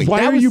doing?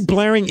 Why are you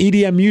blaring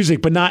EDM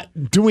music but not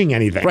doing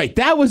anything? Right.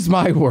 That was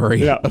my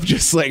worry of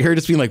just like her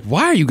just being like,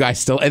 why are you guys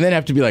still? And then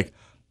have to be like,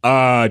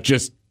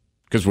 just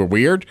because we're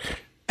weird.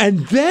 And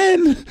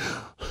then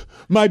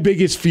my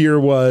biggest fear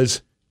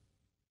was,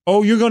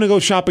 oh, you're going to go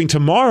shopping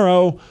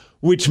tomorrow,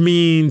 which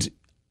means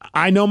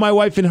I know my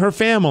wife and her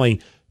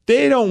family,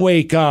 they don't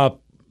wake up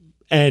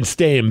and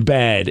stay in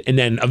bed and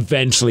then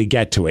eventually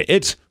get to it.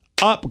 It's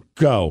up,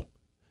 go.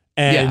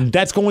 And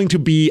that's going to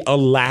be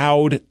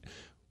loud.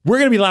 We're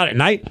going to be loud at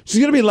night. She's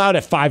going to be loud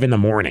at 5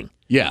 a.m.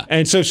 Yeah.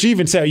 And so she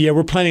even said,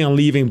 we're planning on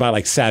leaving by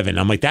like 7.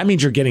 I'm like, that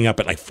means you're getting up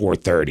at like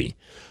 4:30.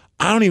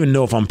 I don't even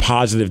know if I'm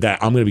positive that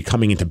I'm going to be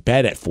coming into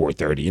bed at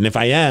 4:30. And if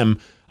I am,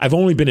 I've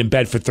only been in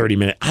bed for 30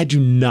 minutes. I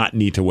do not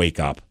need to wake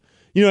up.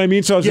 You know what I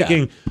mean? So I was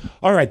thinking,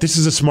 all right, this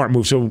is a smart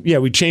move. So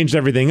we changed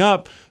everything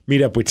up,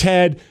 meet up with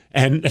Ted,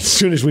 and as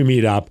soon as we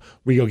meet up,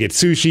 we go get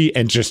sushi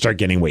and just start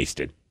getting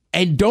wasted.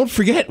 And don't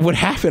forget what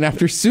happened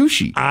after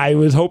sushi. I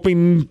was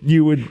hoping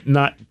you would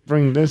not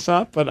bring this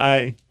up, but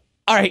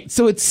All right,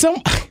 so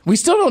we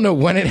still don't know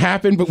when it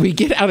happened, but we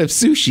get out of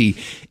sushi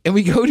and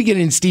we go to get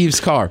in Steve's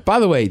car. By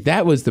the way,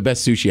 that was the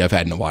best sushi I've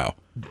had in a while.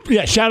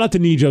 Yeah, shout out to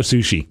Nijo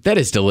Sushi. That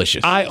is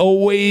delicious. I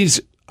always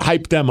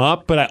hype them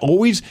up, but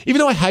even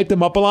though I hype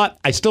them up a lot,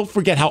 I still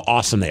forget how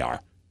awesome they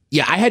are.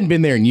 Yeah, I hadn't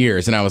been there in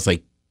years, and I was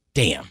like,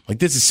 damn, like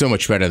this is so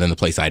much better than the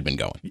place I'd been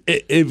going.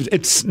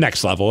 It's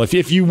next level.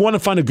 If you want to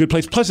find a good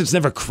place, plus it's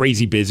never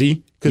crazy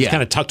busy because it's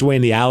kind of tucked away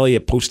in the alley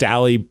at Post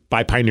Alley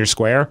by Pioneer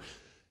Square.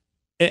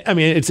 I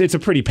mean, it's a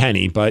pretty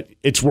penny, but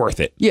it's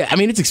worth it. Yeah, I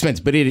mean, it's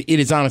expensive, but it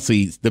is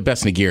honestly the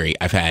best nigiri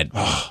I've had.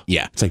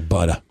 Yeah. It's like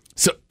butter.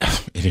 So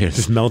it is. It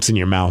just melts in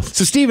your mouth.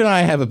 So Steve and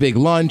I have a big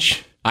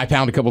lunch. I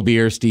pound a couple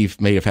beers. Steve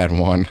may have had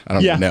one. I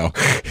don't even know.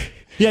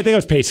 Yeah, I think I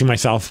was pacing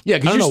myself. Yeah,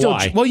 because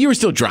you were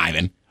still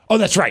driving. Oh,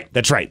 that's right.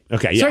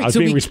 Okay, yeah, I was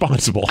being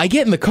responsible. I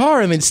get in the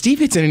car, and then Steve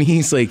gets in, and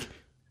he's like,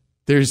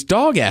 there's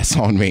dog ass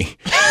on me.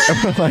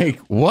 And we're like,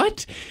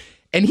 what?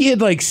 And he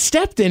had like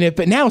stepped in it,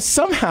 but now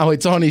somehow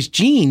it's on his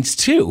jeans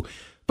too.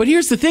 But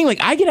here's the thing, like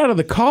I get out of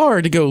the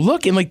car to go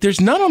look and like there's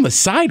none on the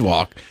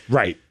sidewalk.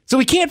 Right. So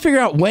we can't figure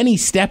out when he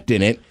stepped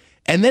in it.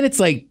 And then it's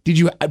like,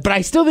 but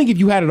I still think if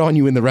you had it on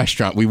you in the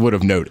restaurant, we would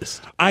have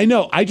noticed. I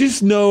know. I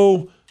just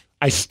know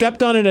I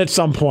stepped on it at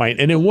some point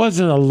and it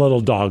wasn't a little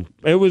dog.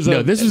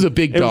 This was a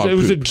big dog poop. It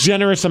was a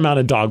generous amount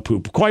of dog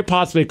poop. Quite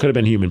possibly it could have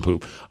been human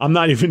poop. I'm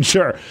not even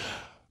sure.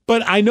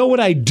 But I know what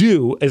I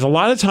do is a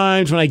lot of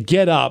times when I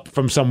get up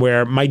from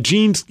somewhere, my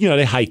jeans,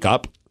 they hike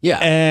up. Yeah.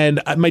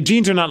 And my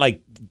jeans are not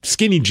like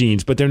skinny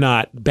jeans, but they're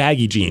not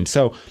baggy jeans.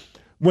 So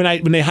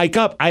when they hike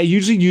up, I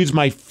usually use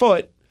my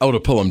foot. To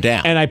pull them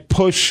down. And I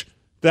push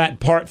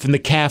that part from the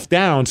calf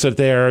down so that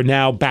they're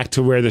now back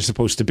to where they're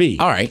supposed to be.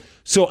 All right.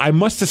 So I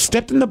must have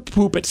stepped in the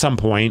poop at some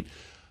point,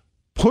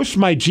 pushed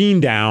my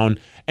jean down,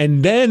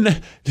 and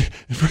then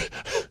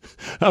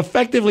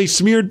effectively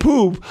smeared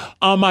poop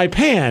on my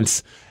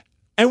pants.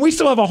 And we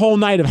still have a whole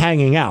night of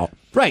hanging out.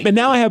 Right. But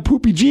now I have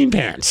poopy jean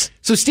pants.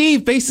 So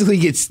Steve basically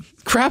gets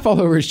crap all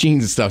over his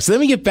jeans and stuff. So then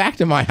we get back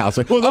to my house.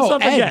 Like, well, let's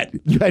not forget.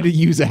 You had to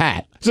use a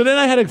hat. So then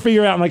I had to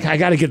figure out, I'm like, I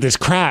got to get this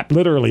crap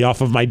literally off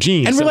of my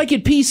jeans. And we're like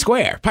at P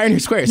Square, Pioneer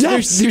Square. So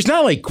there's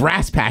not like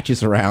grass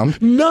patches around.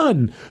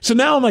 None. So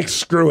now I'm like,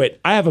 screw it.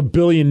 I have a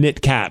billion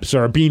knit caps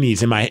or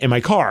beanies in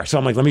my car. So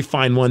I'm like, let me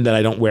find one that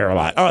I don't wear a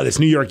lot. Oh, this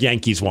New York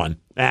Yankees one.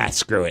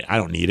 Screw it. I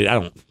don't need it.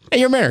 Hey,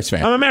 you're a Mariners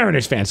fan. I'm a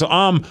Mariners fan. So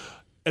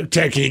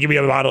Ted, can you give me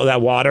a bottle of that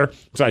water?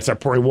 So I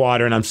start pouring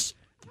water, and I'm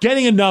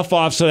getting enough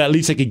off so that at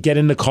least I could get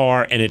in the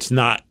car and it's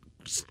not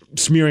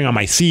smearing on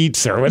my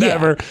seats or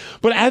whatever. Yeah.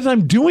 But as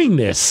I'm doing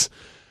this,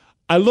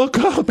 I look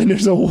up and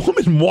there's a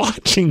woman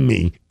watching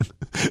me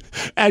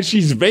as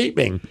she's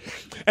vaping.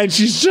 And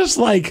she's just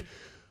like,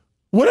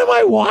 what am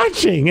I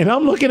watching? And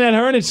I'm looking at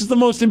her, and it's just the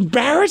most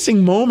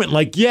embarrassing moment.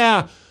 Like,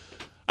 yeah,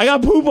 I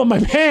got poop on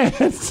my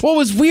pants. What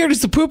was weird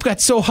is the poop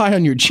got so high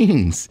on your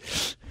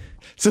jeans.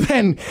 So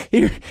then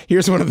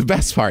here's one of the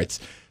best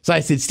parts. So I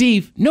said,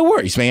 Steve, no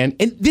worries, man.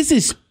 And this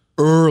is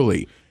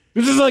early.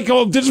 This is like,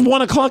 this is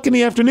 1 o'clock in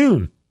the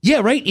afternoon.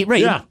 Yeah, right.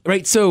 Yeah.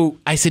 Right. So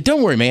I said,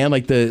 don't worry, man.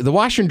 Like the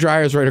washer and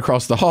dryer is right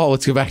across the hall.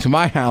 Let's go back to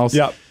my house.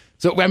 Yep.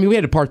 So, I mean, we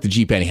had to park the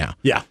Jeep anyhow.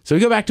 Yeah. So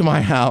we go back to my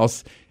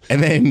house,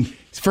 and then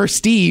for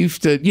Steve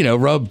to,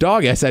 rub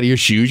dog ass out of your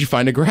shoes, you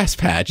find a grass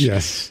patch.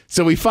 Yes.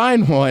 So we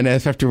find one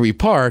after we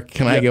park,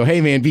 and I go,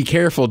 hey, man, be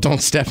careful.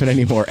 Don't step in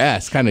any more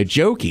S. Kind of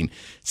joking.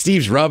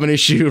 Steve's rubbing his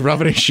shoe. And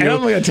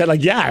I'm going to tell,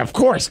 like, yeah, of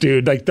course,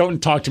 dude. Like, don't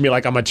talk to me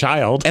like I'm a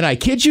child. And I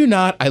kid you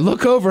not, I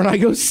look over and I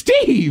go,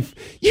 Steve,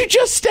 you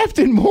just stepped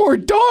in more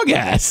dog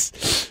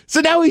ass.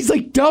 So now he's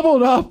like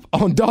doubled up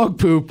on dog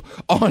poop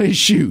on his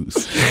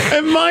shoes.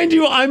 And mind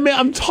you,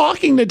 I'm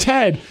talking to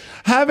Ted,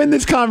 having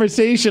this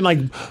conversation, like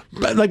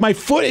my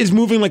foot is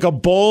moving like a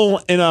bull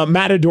in a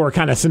matador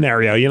kind of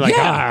scenario. You're like,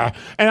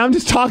 And I'm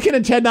just talking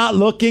to Ted, not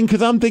looking,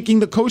 because I'm thinking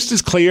the coast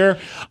is clear.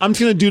 I'm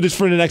just going to do this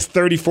for the next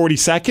 30, 40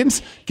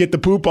 seconds, get the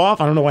poop off.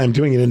 I don't know why I'm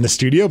doing it in the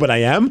studio, but I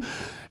am.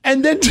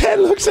 And then Ted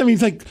looks at me,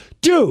 he's like,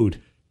 dude,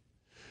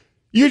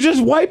 you're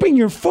just wiping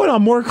your foot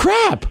on more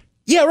crap.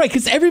 Yeah, right,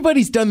 because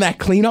everybody's done that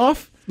clean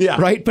off. Yeah.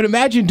 Right? But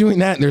imagine doing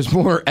that and there's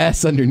more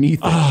S underneath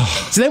it.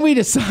 So then we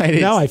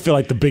decided. Now I feel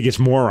like the biggest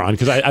moron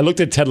because I looked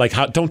at Ted like,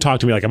 don't talk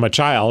to me like I'm a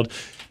child.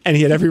 And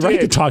he had every right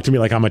to talk to me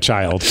like I'm a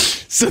child.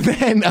 So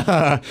then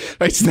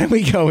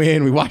we go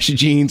in, we wash the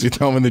jeans, we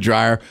throw them in the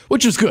dryer,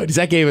 which was good because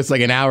that gave us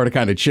like an hour to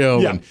kind of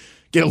chill and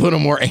get a little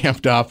more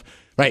amped up.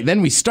 Right?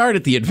 Then we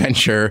started the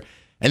adventure,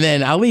 and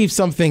then I'll leave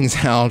some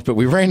things out, but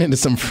we ran into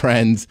some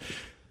friends.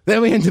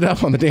 Then we ended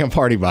up on the damn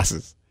party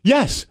buses.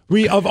 Yes.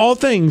 Of all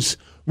things,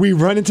 we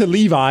run into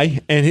Levi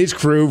and his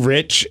crew,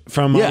 Rich,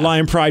 from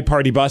Lion Pride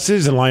Party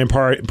Buses and Lion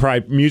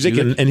Pride Music,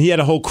 and he had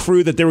a whole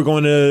crew that they were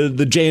going to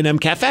the J&M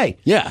Cafe.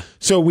 Yeah.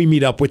 So we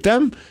meet up with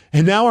them,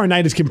 and now our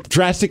night has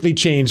drastically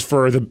changed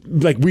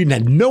we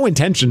had no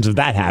intentions of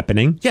that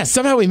happening. Yeah,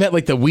 somehow we met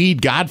like the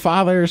Weed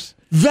Godfathers.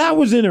 That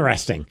was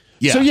interesting.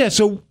 Yeah.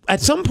 So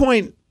at some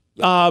point,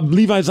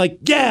 Levi's like,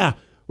 yeah,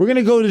 we're going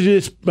to go to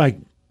this like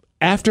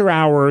after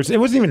hours. It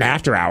wasn't even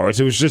after hours.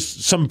 It was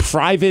just some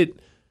private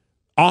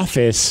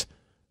office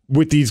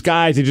with these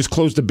guys. They just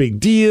closed a big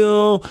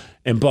deal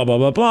and blah, blah,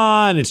 blah,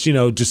 blah. And it's,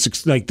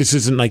 just like, this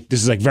is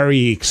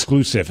very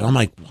exclusive. And I'm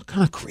like, what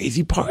kind of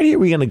crazy party are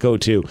we going to go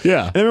to?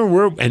 Yeah. And I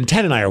remember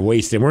Ted and I are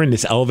wasted. We're in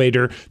this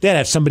elevator. They had to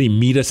have somebody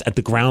meet us at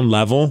the ground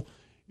level.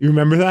 You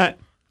remember that?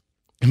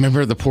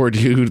 Remember the poor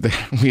dude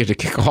that we had to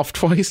kick off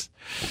twice?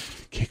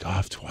 Kick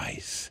off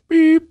twice.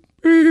 Beep,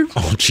 beep.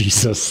 Oh,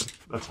 Jesus.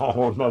 That's a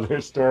whole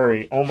other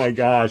story. Oh, my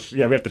gosh.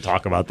 Yeah, we have to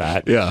talk about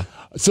that. Yeah.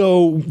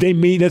 So they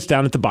meet us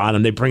down at the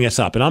bottom. They bring us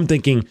up. And I'm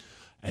thinking,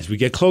 as we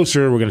get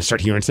closer, we're going to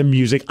start hearing some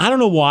music. I don't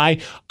know why.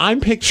 I'm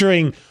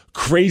picturing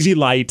crazy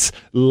lights,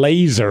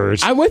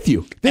 lasers. I'm with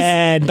you.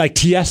 And like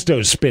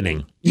Tiesto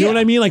spinning. You know what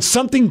I mean? Like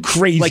something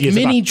crazy. Like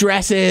mini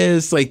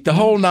dresses, like the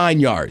whole 9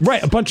 yards.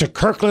 Right. A bunch of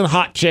Kirkland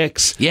hot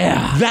chicks.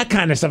 Yeah. That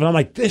kind of stuff. And I'm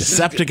like, this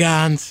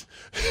Decepticons.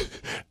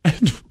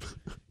 And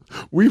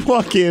we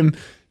walk in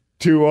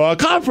to a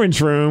conference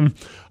room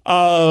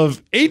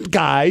of 8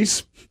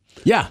 guys.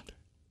 Yeah.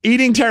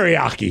 Eating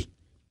teriyaki.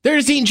 They're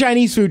just eating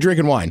Chinese food,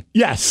 drinking wine.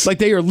 Yes. Like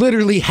they are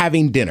literally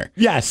having dinner.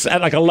 Yes, at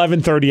like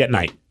 11:30 at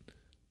night.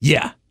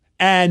 Yeah.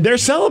 And they're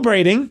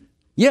celebrating.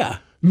 Yeah.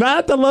 Not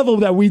at the level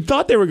that we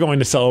thought they were going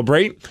to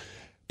celebrate,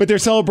 but they're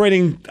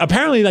celebrating.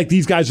 Apparently, like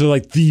these guys are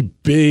like the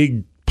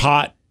big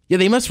pot. Yeah,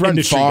 they must run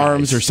industry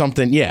farms guys. or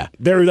something. Yeah.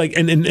 They're like,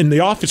 and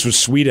the office was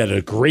sweet. Had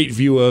a great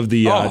view of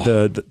the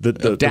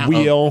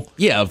wheel.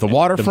 Of the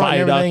waterfront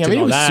and everything. I mean,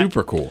 it was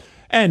super cool.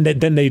 And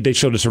then they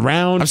showed us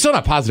around. I'm still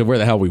not positive where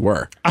the hell we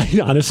were. I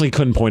honestly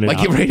couldn't point it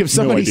out. Like, if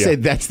somebody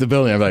said that's the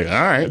building, I'm like, all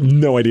right.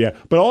 No idea.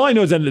 But all I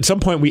know is that at some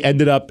point we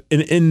ended up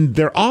in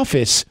their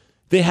office.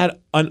 They had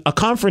a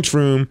conference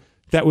room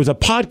that was a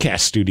podcast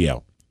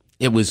studio.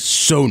 It was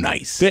so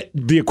nice.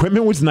 The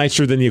equipment was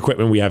nicer than the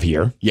equipment we have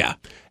here. Yeah.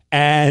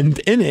 And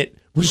in it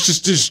was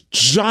just this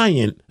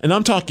giant, and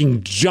I'm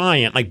talking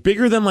giant, like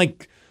bigger than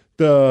like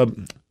it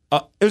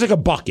was like a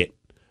bucket.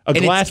 A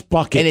glass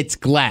bucket. And it's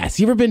glass.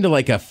 You ever been to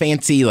like a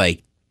fancy,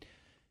 like,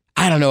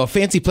 I don't know, a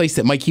fancy place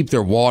that might keep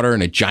their water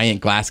in a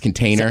giant glass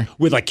container?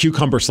 With like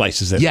cucumber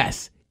slices in it.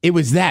 Yes. It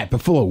was that,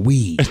 but full of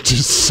weed.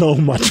 Just so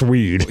much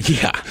weed.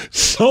 Yeah.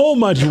 So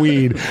much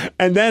weed.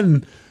 And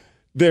then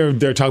they're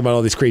talking about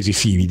all these crazy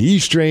CBD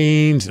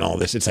strains and all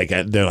this. It's like,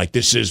 they're like,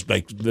 this is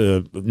like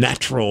the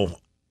natural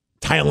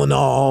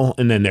Tylenol,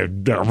 and then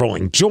they're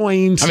rolling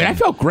joints. I mean, I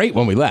felt great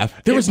when we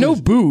left. There was no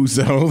booze,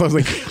 though. I was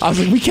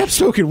like, we kept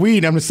smoking weed.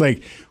 And I'm just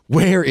like,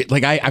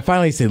 I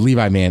finally said,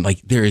 Levi, man,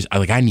 like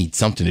I need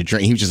something to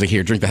drink. He was just like,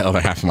 here, drink the other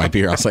half of my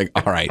beer. I was like,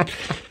 all right.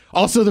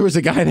 Also, there was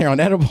a guy there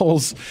on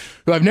edibles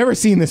who I've never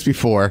seen this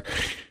before.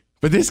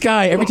 But this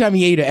guy, every time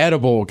he ate an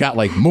edible, got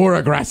like more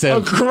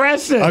aggressive.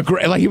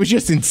 Like he was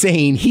just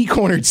insane. He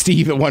cornered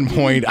Steve at one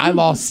point. I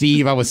lost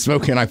Steve. I was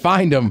smoking. I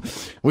find him.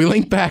 We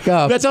linked back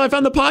up. That's how I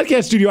found the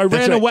podcast studio. I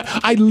ran away.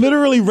 I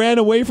literally ran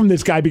away from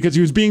this guy because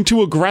he was being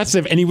too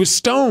aggressive and he was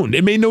stoned.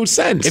 It made no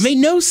sense. It made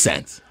no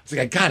sense. It's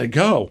like, I gotta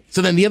go.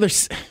 So then the other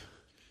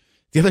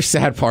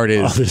sad part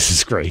is, this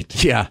is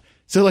great. Yeah.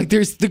 So like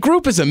the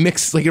group is a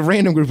mix, like a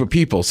random group of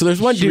people. So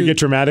there's one dude. Should we get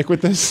dramatic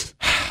with this?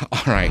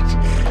 All right.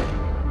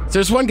 So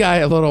there's one guy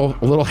a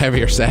little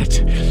heavier set,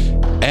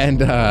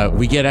 and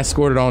we get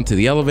escorted onto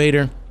the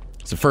elevator.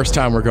 It's the first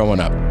time we're going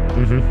up.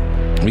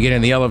 Mm-hmm. We get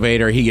in the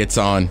elevator. He gets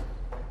on.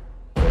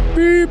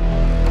 Beep,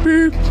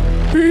 beep,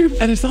 beep.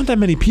 And it's not that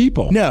many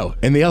people. No,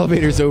 and the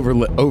elevator's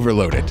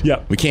overloaded.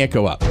 Yep. We can't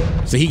go up.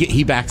 So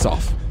he backs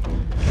off.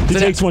 It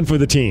takes one for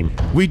the team.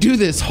 We do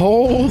this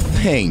whole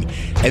thing,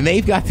 and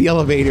they've got the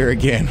elevator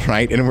again,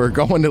 right? And we're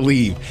going to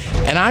leave.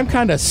 And I'm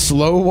kind of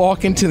slow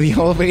walking to the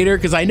elevator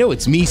because I know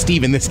it's me,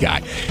 Steve, and this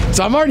guy.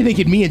 So I'm already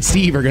thinking me and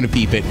Steve are going to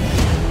peep it,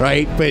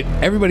 right? But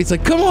everybody's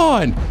like, come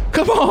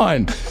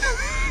on.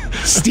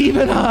 Steve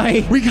and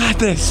I. We got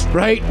this.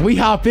 Right? We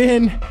hop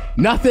in.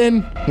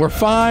 Nothing. We're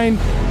fine.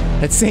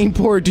 That same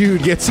poor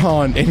dude gets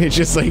on, and it's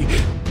just like,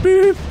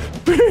 beep.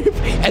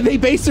 And they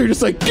basically are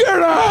just like, get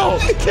out!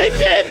 They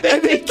did.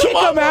 And they kick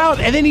him out,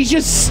 and then he's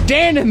just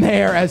standing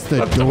there as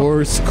the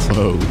doors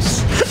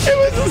close.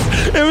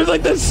 It was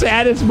like the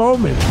saddest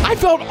moment. I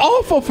felt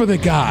awful for the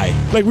guy.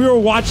 Like we were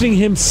watching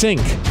him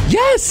sink.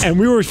 Yes! And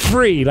we were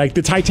free. Like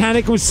the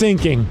Titanic was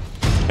sinking.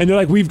 And they're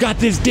like, we've got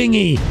this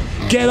dinghy.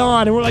 Get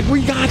on. And we're like,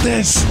 we got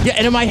this. Yeah,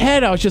 and in my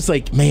head, I was just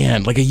like,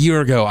 man, like a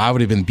year ago, I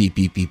would have been beep,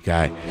 beep, beep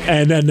guy.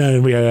 And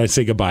then we had to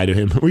say goodbye to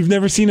him. We've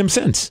never seen him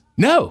since.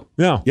 No.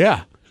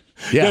 Yeah.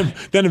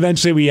 Then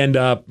eventually we end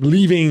up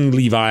leaving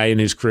Levi and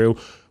his crew.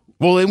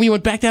 Well, then we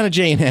went back down to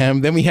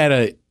J&M. Then we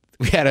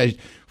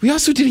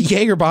also did a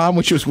Jaeger bomb,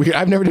 which was weird.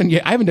 I haven't done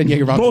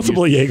Jaeger bombs.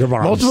 Multiple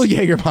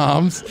Jaeger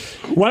bombs.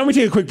 Why don't we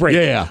take a quick break?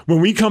 Yeah.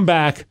 When we come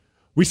back,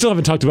 we still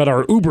haven't talked about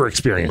our Uber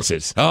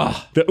experiences.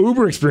 Oh. The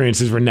Uber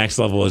experiences were next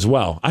level as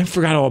well. I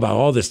forgot all about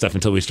all this stuff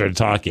until we started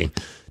talking.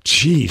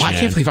 Jeez, I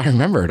can't believe I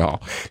remember it all.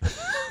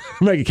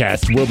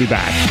 MegaCast, we'll be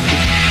back.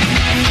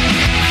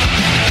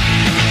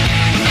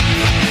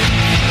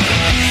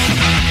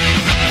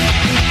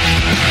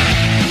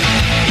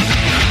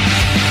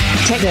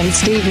 Ted and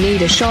Steve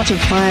need a shot of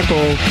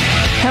Fireball.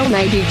 Hell,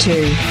 maybe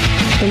two.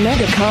 The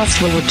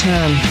MegaCast will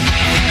return.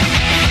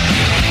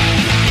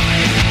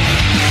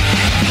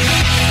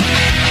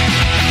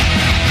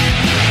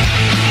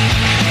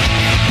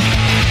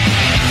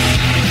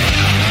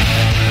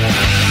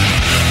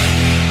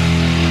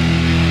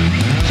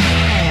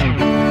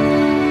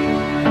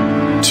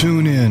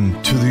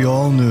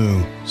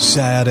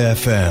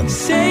 FM.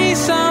 Say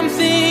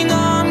something,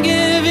 I'm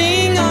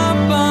giving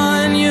up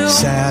on you.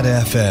 Sad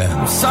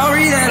FM.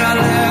 Sorry that I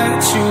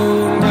let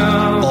you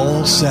down.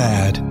 All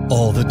sad,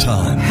 all the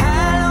time.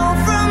 Hello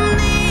from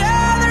the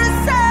other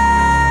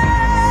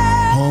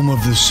side. Home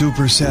of the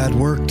super sad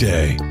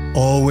workday.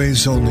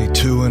 Always only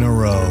 2 in a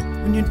row.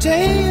 When your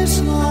day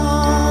is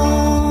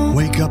long.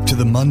 Wake up to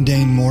the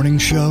mundane morning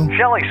show.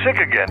 Shelly's sick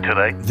again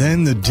today.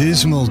 Then the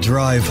dismal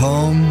drive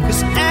home.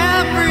 'Cause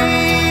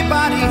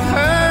everybody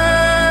hurts.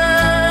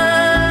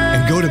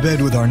 And go to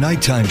bed with our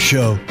nighttime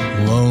show,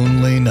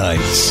 Lonely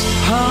Nights.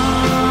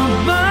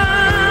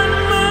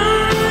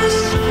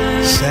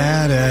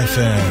 Sad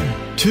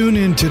FM. Tune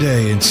in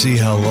today and see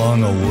how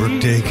long a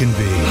workday can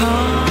be.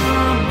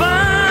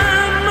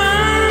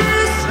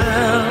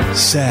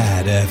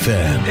 Sad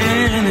FM.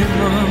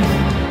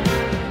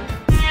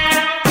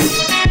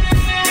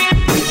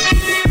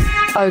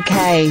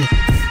 Okay.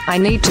 I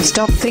need to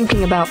stop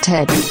thinking about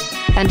Ted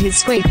and his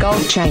sweet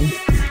gold chain.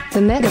 The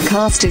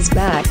MegaCast is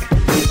back.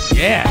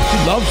 Yeah, she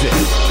loves it.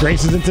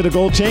 Grace is into the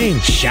gold chain.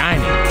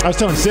 Shining. I was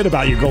telling Sid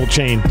about your gold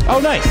chain. Oh,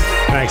 nice.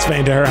 And I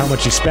explained to her how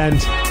much you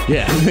spend.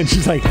 Yeah. And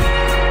she's like,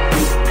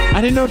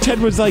 I didn't know Ted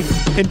was like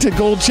into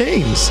gold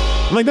chains.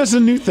 I'm like, that's a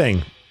new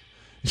thing.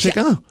 She's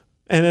like, oh.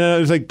 And I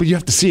was like, but you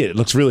have to see it. It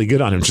looks really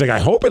good on him. She's like, I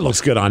hope it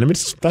looks good on him.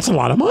 That's a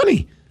lot of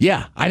money.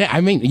 Yeah.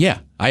 I mean, yeah.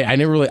 I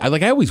never really,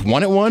 I always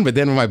wanted one, but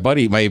then when my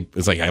buddy,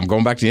 was like, I'm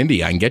going back to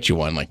India. I can get you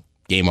one. Like,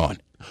 game on.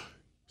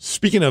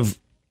 Speaking of,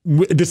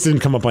 this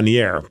didn't come up on the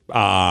air,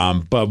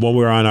 but when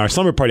we were on our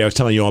slumber party, I was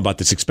telling you all about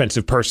this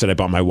expensive purse that I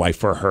bought my wife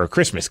for her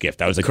Christmas gift.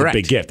 That was like a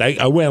big gift.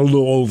 I went a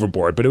little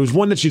overboard, but it was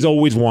one that she's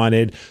always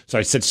wanted. So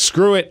I said,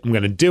 screw it. I'm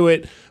going to do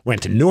it.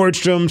 Went to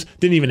Nordstrom's.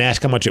 Didn't even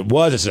ask how much it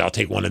was. I said, I'll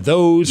take one of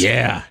those.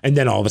 Yeah. And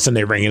then all of a sudden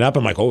they ring it up.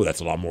 I'm like, oh,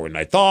 that's a lot more than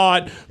I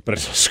thought. But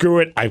screw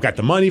it. I've got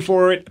the money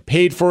for it.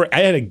 Paid for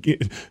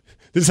it.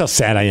 This is how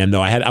sad I am,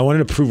 though. I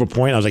wanted to prove a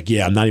point. I was like,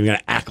 yeah, I'm not even going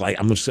to act like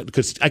I'm just,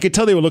 because I could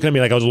tell they were looking at me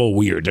like I was a little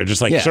weird. They're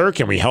just like, sir,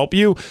 can we help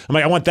you? I'm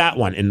like, I want that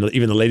one. And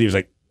even the lady was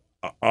like,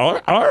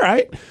 all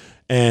right.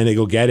 And they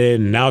go get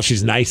it. And now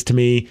she's nice to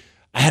me.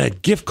 I had a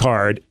gift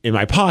card in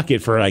my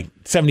pocket for like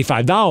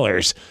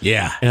 $75.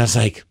 Yeah. And I was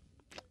like,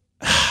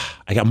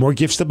 I got more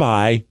gifts to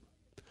buy.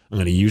 I'm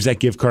going to use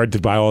that gift card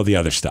to buy all the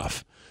other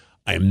stuff.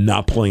 I am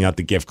not pulling out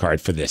the gift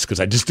card for this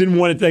because I just didn't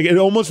want it. It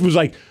almost was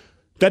like,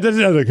 that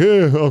doesn't. I was like,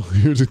 hey, oh,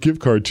 here's a gift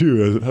card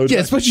too. Yeah,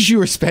 as much as you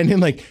were spending,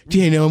 like,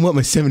 do you know I want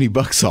my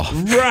 $70 off?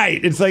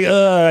 Right. It's like,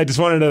 I just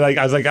wanted to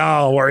I was like, oh,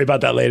 I'll worry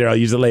about that later. I'll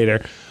use it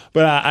later.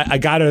 But I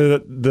got her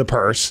the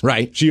purse.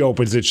 Right. She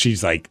opens it.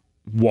 She's like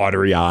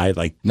watery eyed,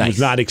 like nice. Was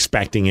not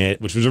expecting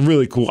it, which was a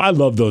really cool. I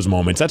love those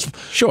moments. That's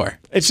sure.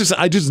 It's just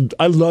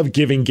I love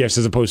giving gifts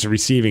as opposed to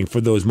receiving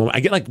for those moments. I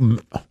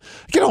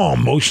get all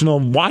emotional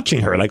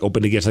watching her like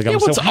open the gifts. Like I'm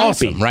so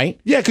happy, awesome, right?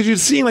 Yeah, because you're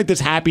seeing like this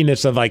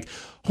happiness of like,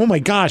 oh my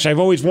gosh, I've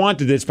always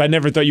wanted this, but I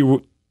never thought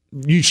you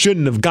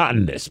shouldn't have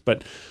gotten this.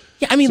 But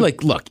yeah, I mean,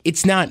 look,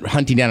 it's not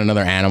hunting down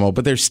another animal,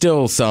 but there's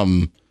still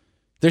some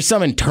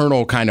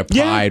internal kind of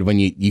pride when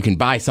you can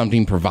buy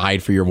something,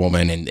 provide for your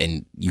woman,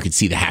 and you can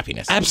see the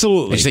happiness.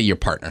 Absolutely. Say your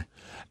partner.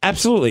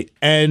 Absolutely.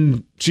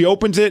 And she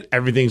opens it.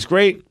 Everything's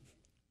great.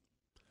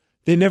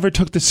 They never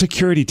took the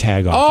security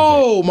tag off.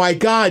 Oh, my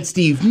God,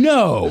 Steve.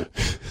 No.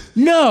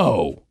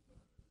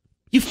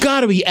 You've got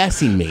to be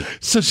S-ing me.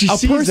 So she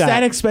sees a purse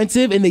that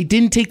expensive and they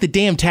didn't take the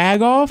damn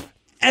tag off?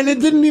 And it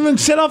didn't even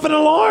set off an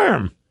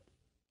alarm.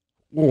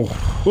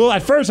 Oh. Well,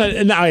 at first,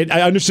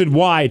 I understood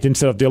why it didn't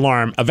set off the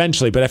alarm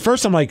eventually, but at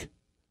first I'm like,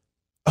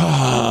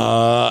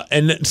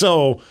 and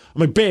so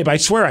I'm like, babe, I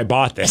swear I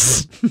bought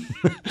this.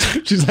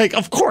 She's like,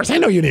 of course, I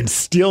know you didn't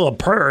steal a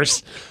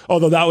purse,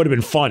 although that would have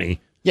been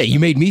funny. Yeah, you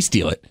made me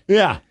steal it.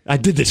 Yeah, I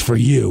did this for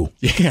you.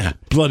 Yeah.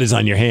 Blood is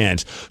on your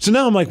hands. So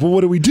now I'm like, well,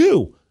 what do we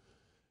do?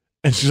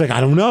 And she's like, I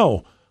don't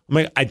know. I'm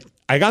like,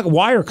 I got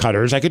wire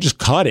cutters. I could just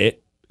cut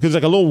it because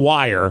like a little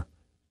wire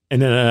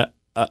and then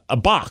a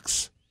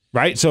box.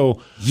 Right.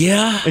 So,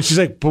 yeah. And she's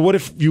like, but what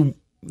if you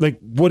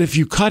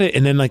cut it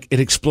and then like it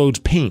explodes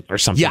paint or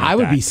something? Yeah, like I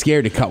would that? be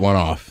scared to cut one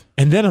off.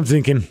 And then I'm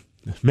thinking,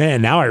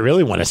 man, now I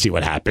really want to see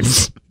what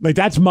happens. Like,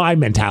 that's my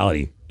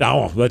mentality.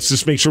 Oh, let's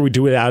just make sure we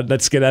do it out.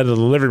 Let's get out of the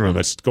living room.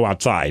 Let's go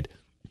outside.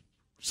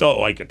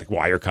 So I get the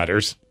wire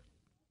cutters.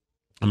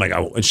 I'm like,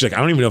 oh, and she's like, I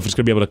don't even know if it's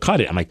going to be able to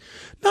cut it. I'm like,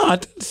 no,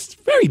 it's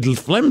very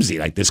flimsy,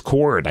 like this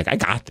cord. Like, I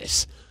got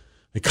this.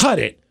 I cut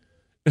it.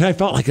 And I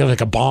felt like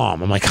a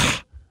bomb. I'm like,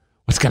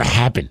 what's going to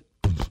happen?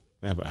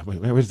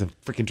 Where's the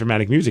freaking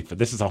dramatic music for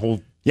this? Is a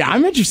whole... Yeah,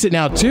 I'm interested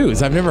now, too,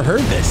 because I've never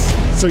heard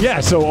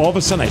this. So all of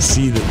a sudden I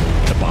see the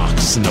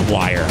box and the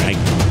wire. And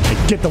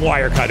I get the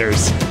wire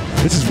cutters.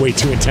 This is way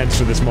too intense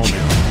for this moment.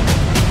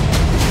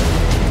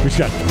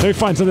 Let me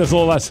find something that's a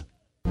little less...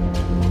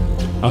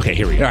 Okay,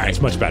 here we go. All right,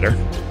 it's much better.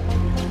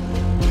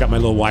 Got my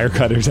little wire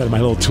cutters out of my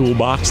little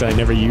toolbox that I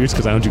never use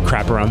because I don't do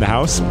crap around the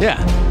house. Yeah.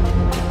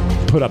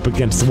 Put up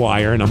against the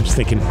wire, and I'm just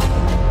thinking,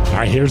 all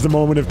right, here's the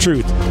moment of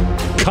truth.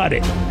 Cut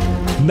it.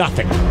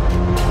 Nothing.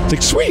 It's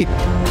like, sweet.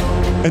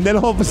 And then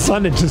all of a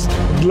sudden, it just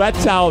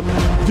lets out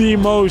the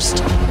most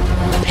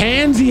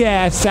pansy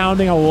ass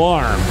sounding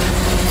alarm.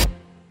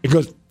 It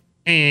goes,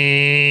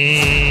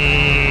 and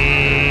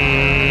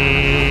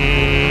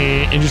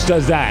just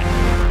does that.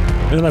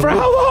 And I'm like, For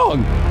how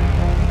long?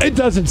 It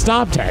doesn't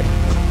stop, Ted.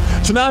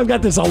 So now I've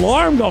got this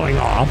alarm going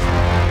off,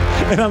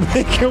 and I'm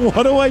thinking,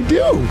 what do I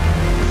do?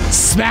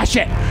 Smash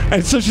it.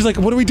 And so she's like,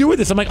 what do we do with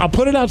this? I'm like, I'll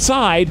put it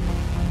outside.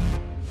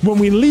 When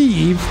we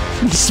leave,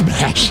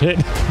 smash it.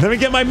 Let me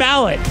get my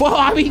mallet. Well,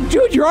 I mean,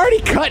 dude, you're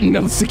already cutting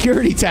the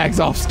security tags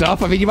off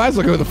stuff. I mean, you might as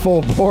well go with a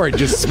full board.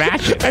 Just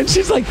smash it. And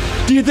she's like,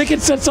 do you think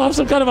it sets off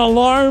some kind of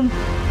alarm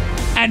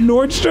at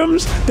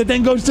Nordstrom's that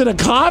then goes to the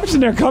cops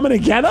and they're coming to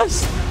get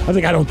us? I was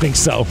like, I don't think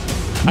so.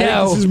 I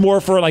think this is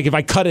more for like if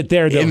I cut it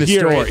there, they'll in the hear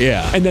store, it,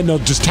 yeah. and then they'll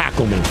just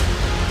tackle me.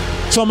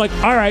 So I'm like,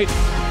 all right.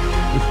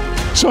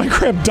 So I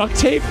grab duct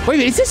tape. Wait a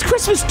minute, is this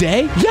Christmas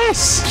Day?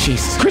 Yes.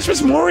 Jesus.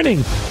 Christmas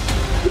morning.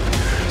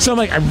 So I'm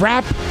like, I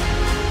wrap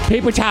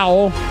paper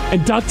towel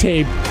and duct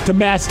tape to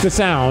mask the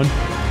sound,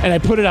 and I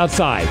put it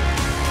outside.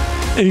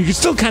 And you can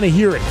still kind of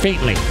hear it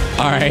faintly.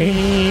 All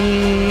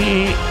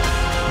right.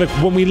 But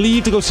when we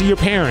leave to go see your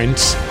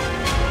parents,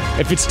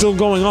 if it's still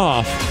going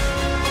off,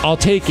 I'll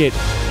take it.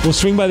 We'll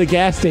swing by the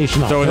gas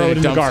station. I'll throw it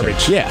in the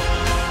garbage. Yeah.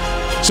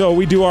 So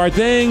we do our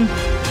thing.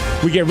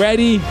 We get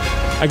ready.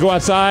 I go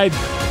outside.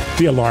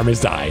 The alarm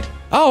has died.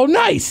 Oh,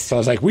 nice. So I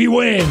was like, we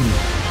win.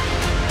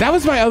 That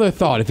was my other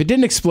thought. If it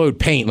didn't explode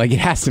paint, like it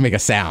has to make a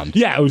sound.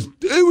 Yeah, it was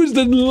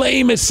the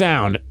lamest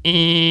sound.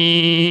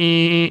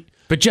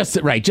 But just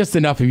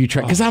enough if you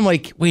try. Because I'm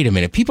like, wait a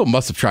minute. People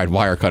must have tried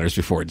wire cutters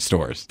before in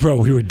stores. Bro,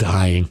 we were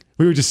dying.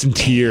 We were just in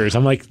tears.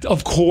 I'm like,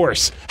 of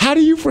course. How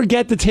do you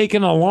forget to take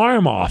an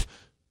alarm off?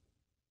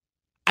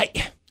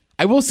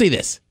 I will say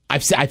this.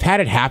 I've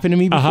had it happen to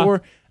me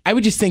before. I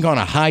would just think on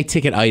a high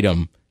ticket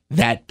item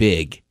that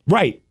big.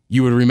 Right.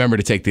 You would remember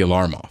to take the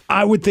alarm off.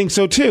 I would think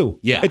so too.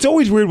 Yeah. It's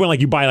always weird when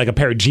like you buy like a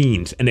pair of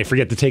jeans and they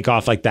forget to take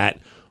off like that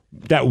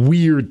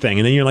weird thing,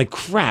 and then you're like,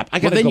 crap.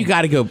 You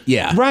got to go.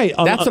 Yeah. Right.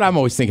 That's what I'm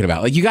always thinking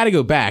about. Like you got to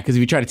go back because if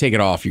you try to take it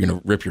off, you're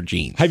gonna rip your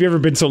jeans. Have you ever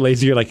been so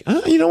lazy? You're like,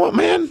 you know what,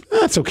 man?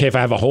 That's okay if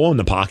I have a hole in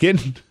the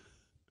pocket.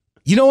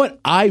 You know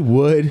what? I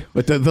would,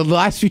 but the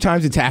last few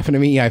times it's happened to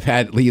me, I've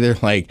had either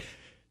like.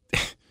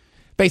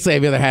 Basically,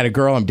 I've either had a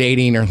girl I'm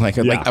dating or like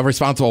a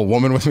responsible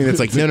woman with me that's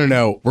like,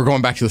 no, we're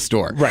going back to the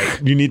store.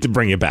 Right. You need to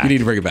bring it back. You need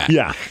to bring it back.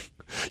 Yeah.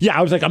 Yeah,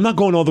 I was like, I'm not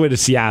going all the way to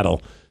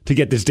Seattle to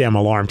get this damn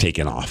alarm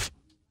taken off.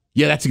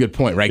 Yeah, that's a good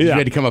point, right? 'Cause you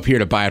had to come up here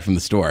to buy it from the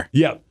store.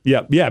 Yeah,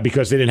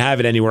 because they didn't have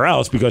it anywhere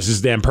else because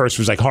this damn purse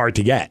was like hard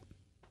to get.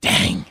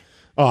 Dang.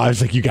 Oh, I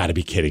was like, you got to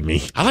be kidding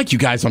me. I like you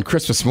guys on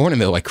Christmas morning,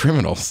 though, like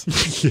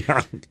criminals.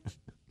 Yeah.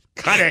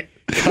 Cut it.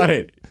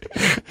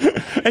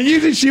 And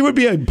usually she would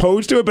be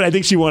opposed to it, but I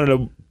think she wanted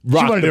to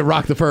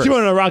rock the purse. She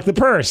wanted to rock the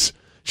purse.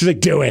 She's like,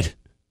 do it.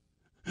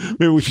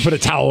 Maybe we should put a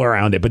towel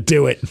around it, but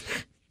do it.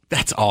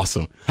 That's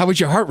awesome. How was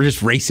your heart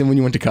just racing when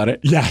you went to cut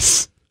it?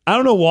 Yes. I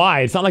don't know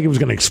why. It's not like it was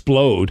going to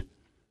explode.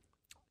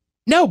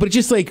 No, but it's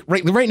just like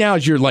right now,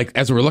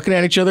 as we're looking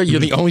at each other, you're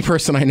the only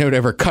person I know to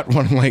ever cut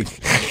one. Like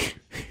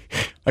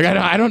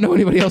I don't know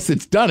anybody else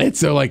that's done it.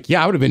 So like,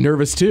 yeah, I would have been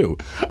nervous too.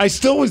 I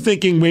still was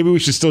thinking maybe we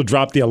should still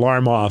drop the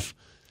alarm off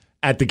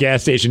at the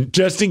gas station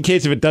just in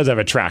case if it does have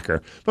a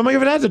tracker. But I'm like,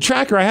 if it has a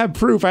tracker, I have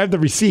proof. I have the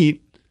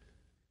receipt.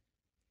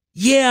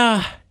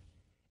 Yeah.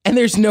 And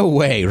there's no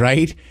way,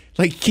 right?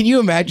 Like, can you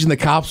imagine the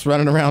cops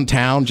running around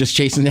town just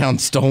chasing down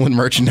stolen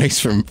merchandise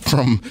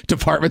from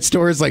department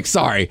stores? Like,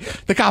 sorry,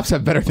 the cops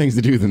have better things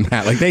to do than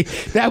that. Like,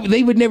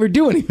 they would never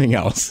do anything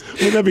else.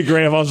 Wouldn't that be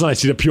great if all of a sudden I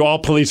see the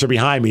Puyallup police are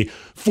behind me,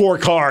 4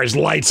 cars,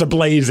 lights are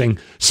blazing.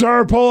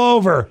 Sir, pull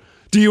over.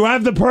 Do you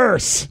have the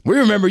purse? We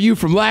remember you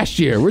from last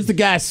year. Where's the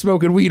guy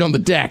smoking weed on the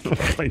deck?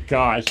 Oh my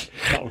gosh!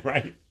 All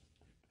right.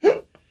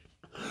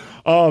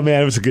 Oh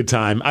man, it was a good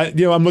time.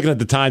 I'm looking at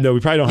the time though. We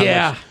probably don't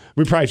have much.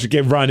 We probably should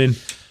get running,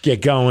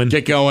 get going.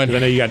 I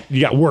know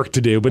you got work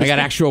to do, but I got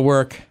actual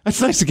work.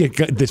 It's nice to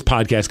get this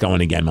podcast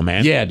going again, my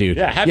man. Yeah, dude.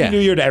 Yeah, Happy New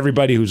Year to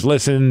everybody who's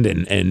listened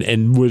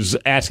and was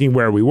asking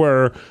where we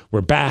were.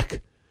 We're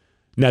back.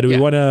 Now, do we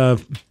want to?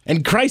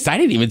 And Christ, I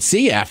didn't even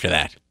see you after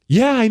that.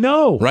 Yeah, I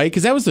know. Right?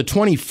 Because that was the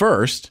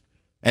 21st.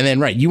 And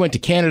then, you went to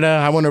Canada.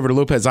 I went over to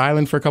Lopez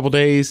Island for a couple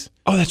days.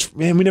 Oh,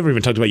 man, we never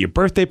even talked about your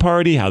birthday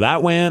party, how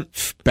that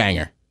went.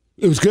 Banger.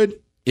 It was good?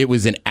 It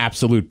was an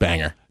absolute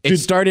banger. It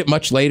started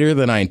much later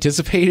than I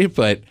anticipated,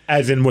 but...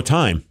 As in what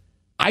time?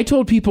 I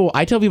tell people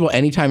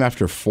anytime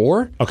after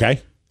 4.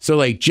 Okay.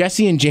 So,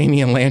 Jesse and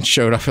Jamie and Lance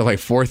showed up at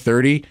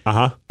 4:30.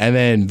 Uh-huh. And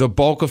then the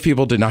bulk of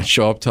people did not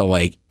show up till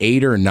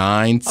 8 or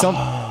 9.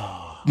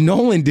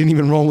 Nolan didn't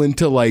even roll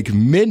until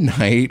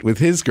midnight with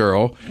his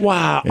girl.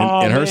 Wow.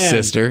 And her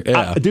sister.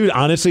 Yeah. Dude,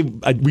 honestly,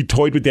 we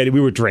toyed with Daddy. We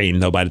were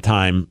drained, though, by the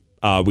time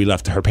we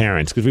left her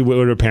parents. Because we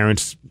went to her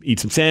parents, eat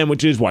some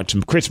sandwiches, watch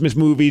some Christmas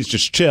movies,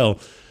 just chill.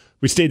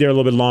 We stayed there a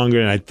little bit longer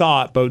than I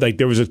thought. But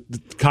there was a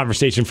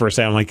conversation for a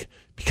second. I'm like,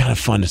 it'd be kind of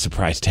fun to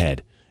surprise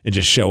Ted and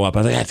just show up. I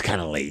was like, that's kind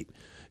of late.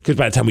 Because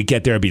by the time we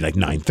get there, it'd be like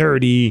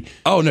 9:30.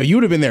 Oh, no, you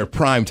would have been there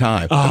prime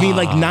time. I mean,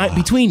 like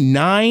between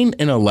 9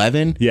 and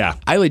 11, yeah,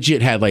 I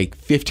legit had like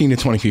 15 to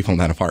 20 people in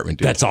that apartment,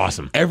 dude. That's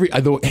awesome.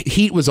 The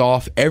heat was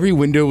off. Every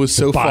window was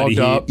so fogged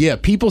up. Yeah,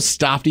 people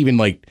stopped even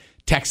like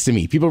texting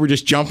me. People were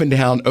just jumping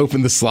down,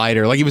 open the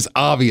slider. Like it was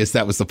obvious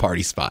that was the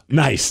party spot.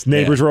 Nice.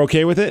 Neighbors were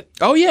okay with it?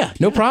 Oh, yeah.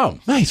 No problem.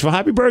 Nice. Well,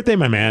 happy birthday,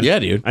 my man. Yeah,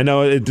 dude. I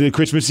know it's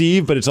Christmas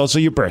Eve, but it's also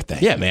your birthday.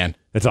 Yeah, man.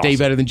 That's awesome. Day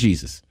better than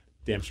Jesus.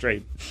 Damn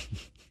straight.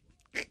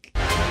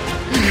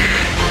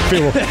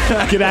 We'll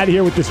get out of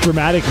here with this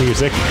dramatic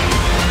music.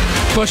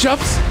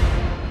 Push-ups?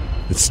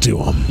 Let's do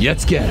them.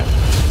 Let's get them.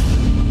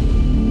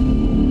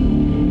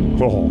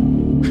 Oh,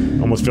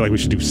 almost feel like we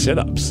should do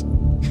sit-ups.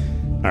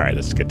 All right,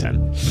 let's get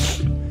 10.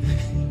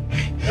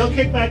 No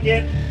kick back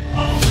in.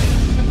 Oh,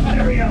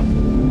 there we go.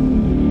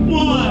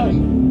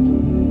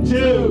 1,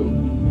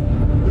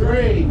 2,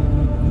 3,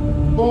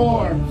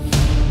 4,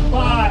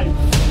 5,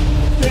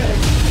 6,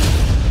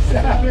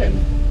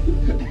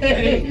 7,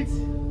 8,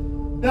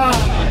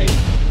 9,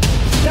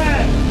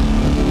 10.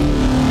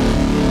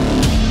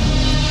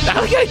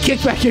 I gotta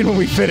kick back in when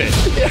we finish.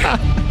 Yeah.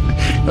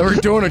 And we're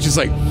doing it just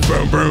like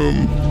boom,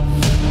 boom.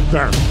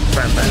 Boom,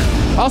 boom,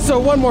 boom. Also,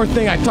 one more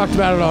thing. I talked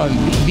about it on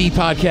the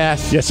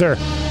podcast. Yes, sir.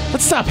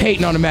 Let's stop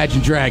hating on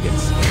Imagine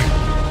Dragons.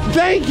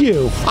 Thank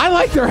you. I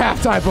like their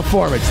halftime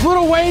performance.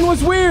 Lil Wayne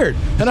was weird,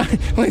 and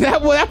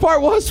that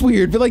part was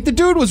weird. But like the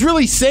dude was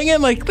really singing.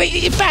 Like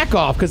back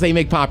off because they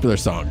make popular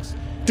songs.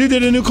 Dude,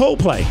 they're the new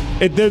Coldplay.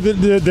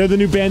 They're the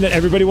new band that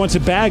everybody wants to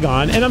bag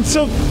on, and I'm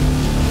so.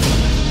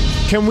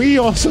 Can we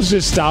also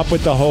just stop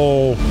with the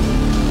whole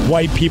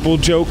white people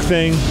joke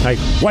thing? Like,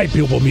 white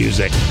people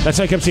music. That's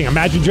why I kept saying,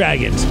 Imagine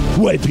Dragons,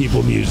 white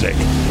people music.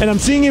 And I'm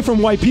seeing it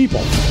from white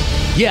people.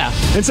 Yeah.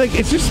 It's like,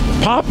 it's just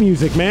pop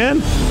music,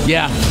 man.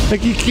 Yeah.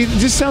 Like, it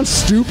just sounds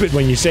stupid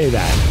when you say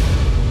that.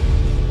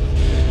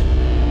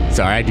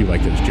 Sorry, I do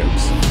like those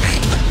jokes.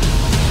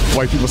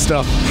 White people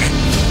stuff.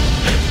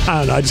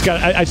 I don't know.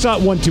 I saw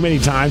it one too many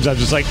times. I was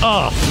just like,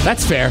 oh.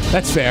 That's fair.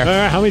 That's fair. All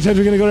right, how many times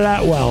are we going to go to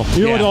that well?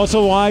 You know what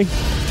also why?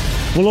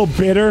 I'm a little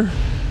bitter.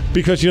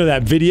 Because, you know,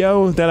 that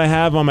video that I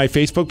have on my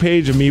Facebook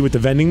page of me with the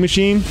vending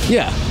machine?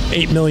 Yeah.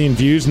 8 million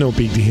views, no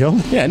big deal.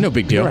 Yeah, no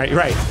big deal.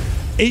 Right.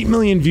 8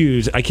 million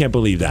views. I can't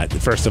believe that,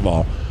 first of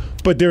all.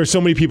 But there are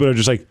so many people that are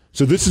just like,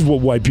 so this is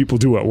what white people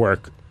do at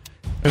work.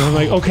 And I'm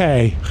like,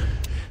 okay.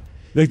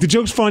 Like, the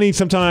joke's funny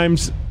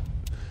sometimes.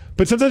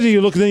 But sometimes you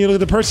look at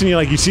the person,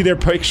 you see their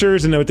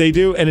pictures and what they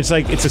do, and it's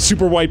like it's a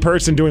super white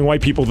person doing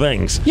white people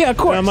things. Yeah, of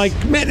course. And I'm like,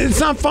 man, it's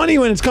not funny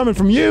when it's coming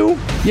from you.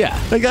 Yeah.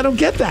 Like, I don't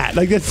get that.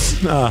 Like, that's...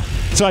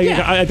 So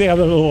I think I'm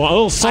a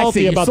little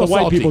salty about the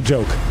white people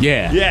joke.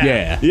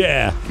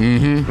 Yeah.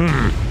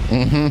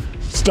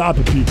 Mm-hmm. Stop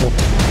it, people.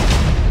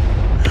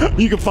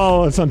 You can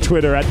follow us on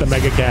Twitter at the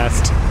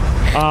MegaCast.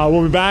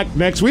 We'll be back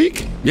next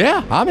week.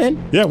 Yeah, I'm in.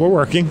 Yeah, we're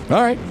working.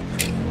 All right.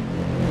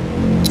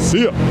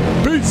 See ya.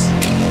 Peace.